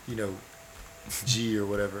rated, you know, G or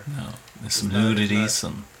whatever. No, there's some nudity,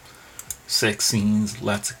 some sex scenes,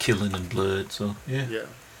 lots of killing and blood. So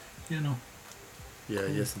you know. Yeah.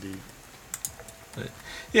 Yes, indeed. But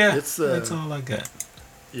that's all I got.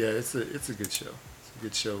 Yeah, it's a good show. It's a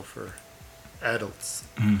good show for adults.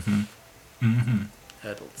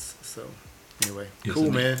 Adults. So anyway,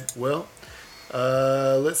 cool, man. Well,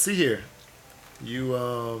 let's see here. You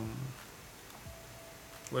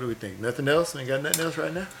what do we think? Nothing else? Ain't got nothing else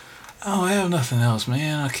right now? Oh, I have nothing else,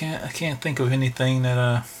 man. I can't think of anything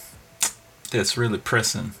that that's really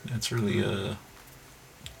pressing. That's really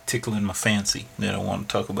tickling my fancy that I want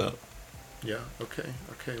to talk about. Yeah. Okay.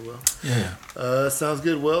 Well. Yeah. Sounds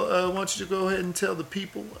good. Well, why don't you go ahead and tell the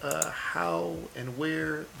people how and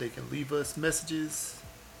where they can leave us messages.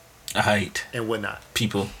 Alright. And whatnot.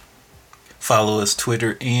 People, follow us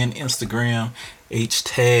Twitter and Instagram.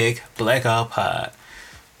 #BlackoutPod.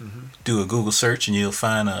 Do a Google search and you'll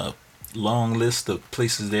find a long list of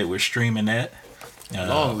places that we're streaming at.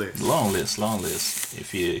 Long list.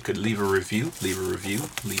 If you could leave a review,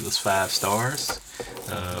 leave us 5 stars,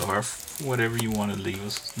 or whatever you want to leave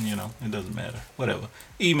us, you know, it doesn't matter, whatever.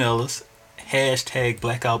 Email us,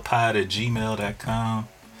 #blackoutpod@gmail.com.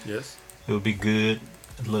 Yes. It would be good.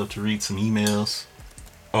 I'd love to read some emails.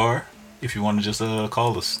 Or if you want to just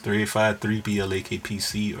call us,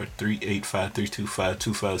 385-3BLAKPC or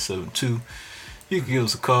 385-325-2572. You can give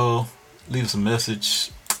us a call, leave us a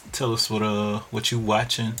message, tell us what you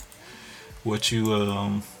watching, what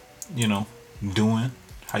you you know, doing,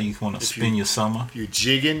 how you want to spend your summer. If you're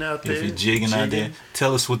jigging out there.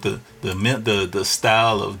 Tell us what the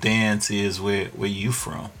style of dance is where you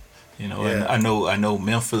from. You know, and I know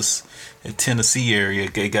Memphis and Tennessee area,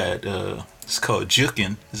 they got it's called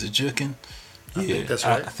juking. Is it juking? I think that's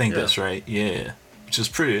right. I think that's right. Yeah, which is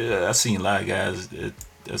pretty. I've seen a lot of guys.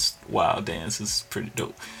 That's wild dance. It's pretty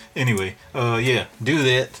dope. Anyway, do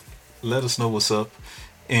that. Let us know what's up,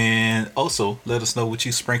 and also let us know what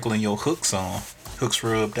you sprinkling your hooks on.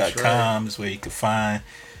 Hooksrub.com is where you can find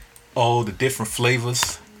all the different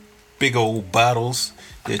flavors, big old bottles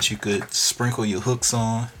that you could sprinkle your hooks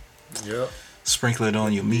on. Yep. Sprinkle it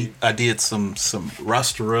on your meat. I did some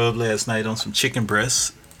Rasta rub last night on some chicken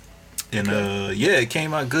breasts, and it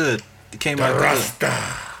came out good. Good.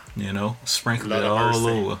 You know, sprinkle it all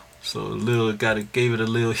over. So gave it a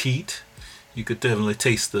little heat. You could definitely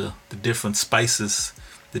taste the different spices,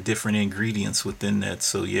 the different ingredients within that.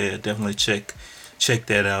 So definitely check check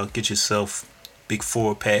that out. Get yourself big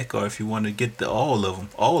 4-pack, or if you want to get all of them,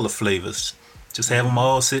 all the flavors, just have them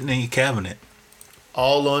all sitting in your cabinet.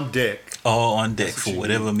 All on deck. All on deck for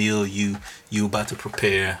whatever meal you about to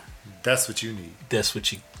prepare. That's what you need. That's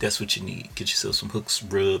what you need. Get yourself some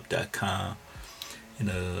hooksrub.com,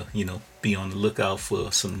 and be on the lookout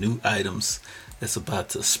for some new items that's about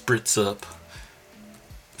to spritz up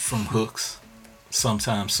from Hooks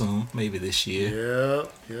sometime soon, maybe this year.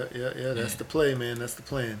 Yeah. That's the play, man. That's the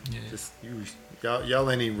plan. Yeah. Just y'all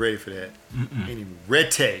ain't even ready for that. Ain't even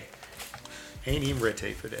ready. Ain't even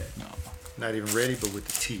ready for that. No. Not even ready, but with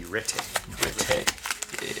the T, ready.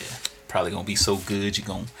 Yeah. Probably gonna be so good you're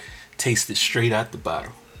gonna taste it straight out the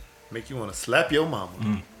bottle. Make you want to slap your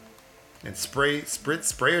mama and spray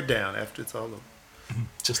her down after it's all over.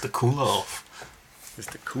 Just to cool off.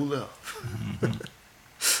 Just to cool off.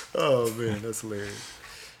 Oh man, that's hilarious.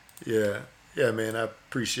 Yeah, man, I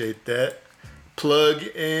appreciate that plug,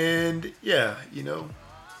 and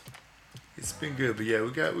it's been good. But yeah,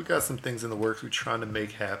 we got some things in the works we're trying to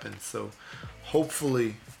make happen. So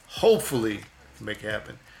hopefully make it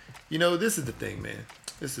happen. This is the thing, man.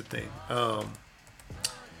 This is the thing.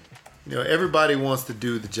 Everybody wants to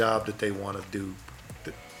do the job that they want to do.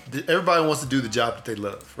 Everybody wants to do the job that they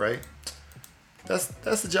love, right?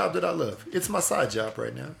 That's the job that I love. It's my side job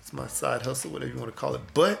right now. It's my side hustle, whatever you want to call it.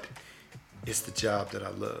 But it's the job that I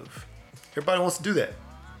love. Everybody wants to do that.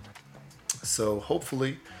 So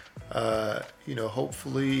hopefully, we'll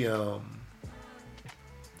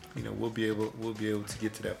be able to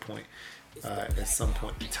get to that point at some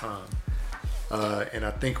point in time. And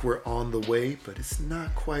I think we're on the way, but it's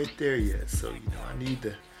not quite there yet. So I need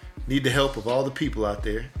the help of all the people out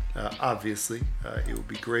there. Obviously, it would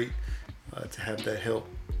be great to have that help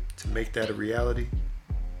to make that a reality.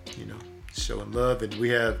 Showing love, and we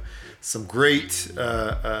have some great,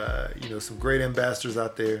 some great ambassadors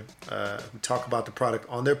out there who talk about the product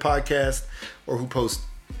on their podcast or who post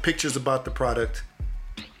pictures about the product.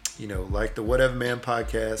 Like the Whatever Man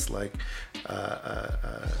podcast, like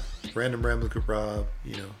Random Ramblings with Rob.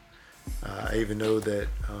 I even know that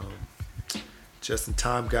Just in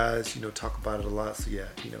Time guys, talk about it a lot. So yeah,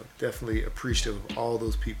 definitely appreciative of all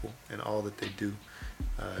those people and all that they do.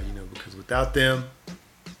 Because without them,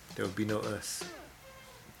 there would be no us.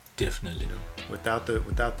 Definitely. Without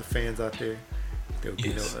the fans out there would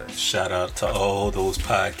be no us. Shout out to all those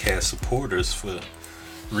podcast supporters for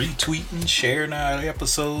retweeting, sharing our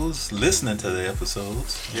episodes, listening to the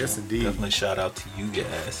episodes. Yes, indeed. Definitely shout out to you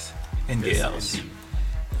guys and gals. Indeed.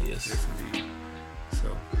 Yes, indeed.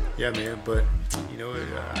 So, yeah, man. But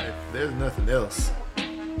if there's nothing else,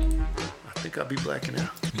 I think I'll be blacking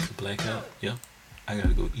out. We can black out. Yep. I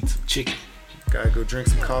gotta go eat some chicken. Gotta go drink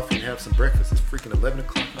some coffee and have some breakfast. It's freaking 11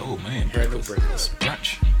 o'clock. Oh man, had no breakfast.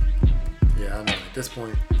 Brunch. Yeah, I know. At this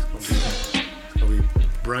point, it's gonna be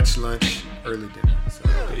brunch, lunch, early dinner. So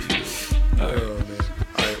there you go. Oh man.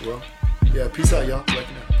 All right. Well, yeah. Peace out, y'all.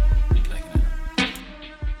 Blacking out.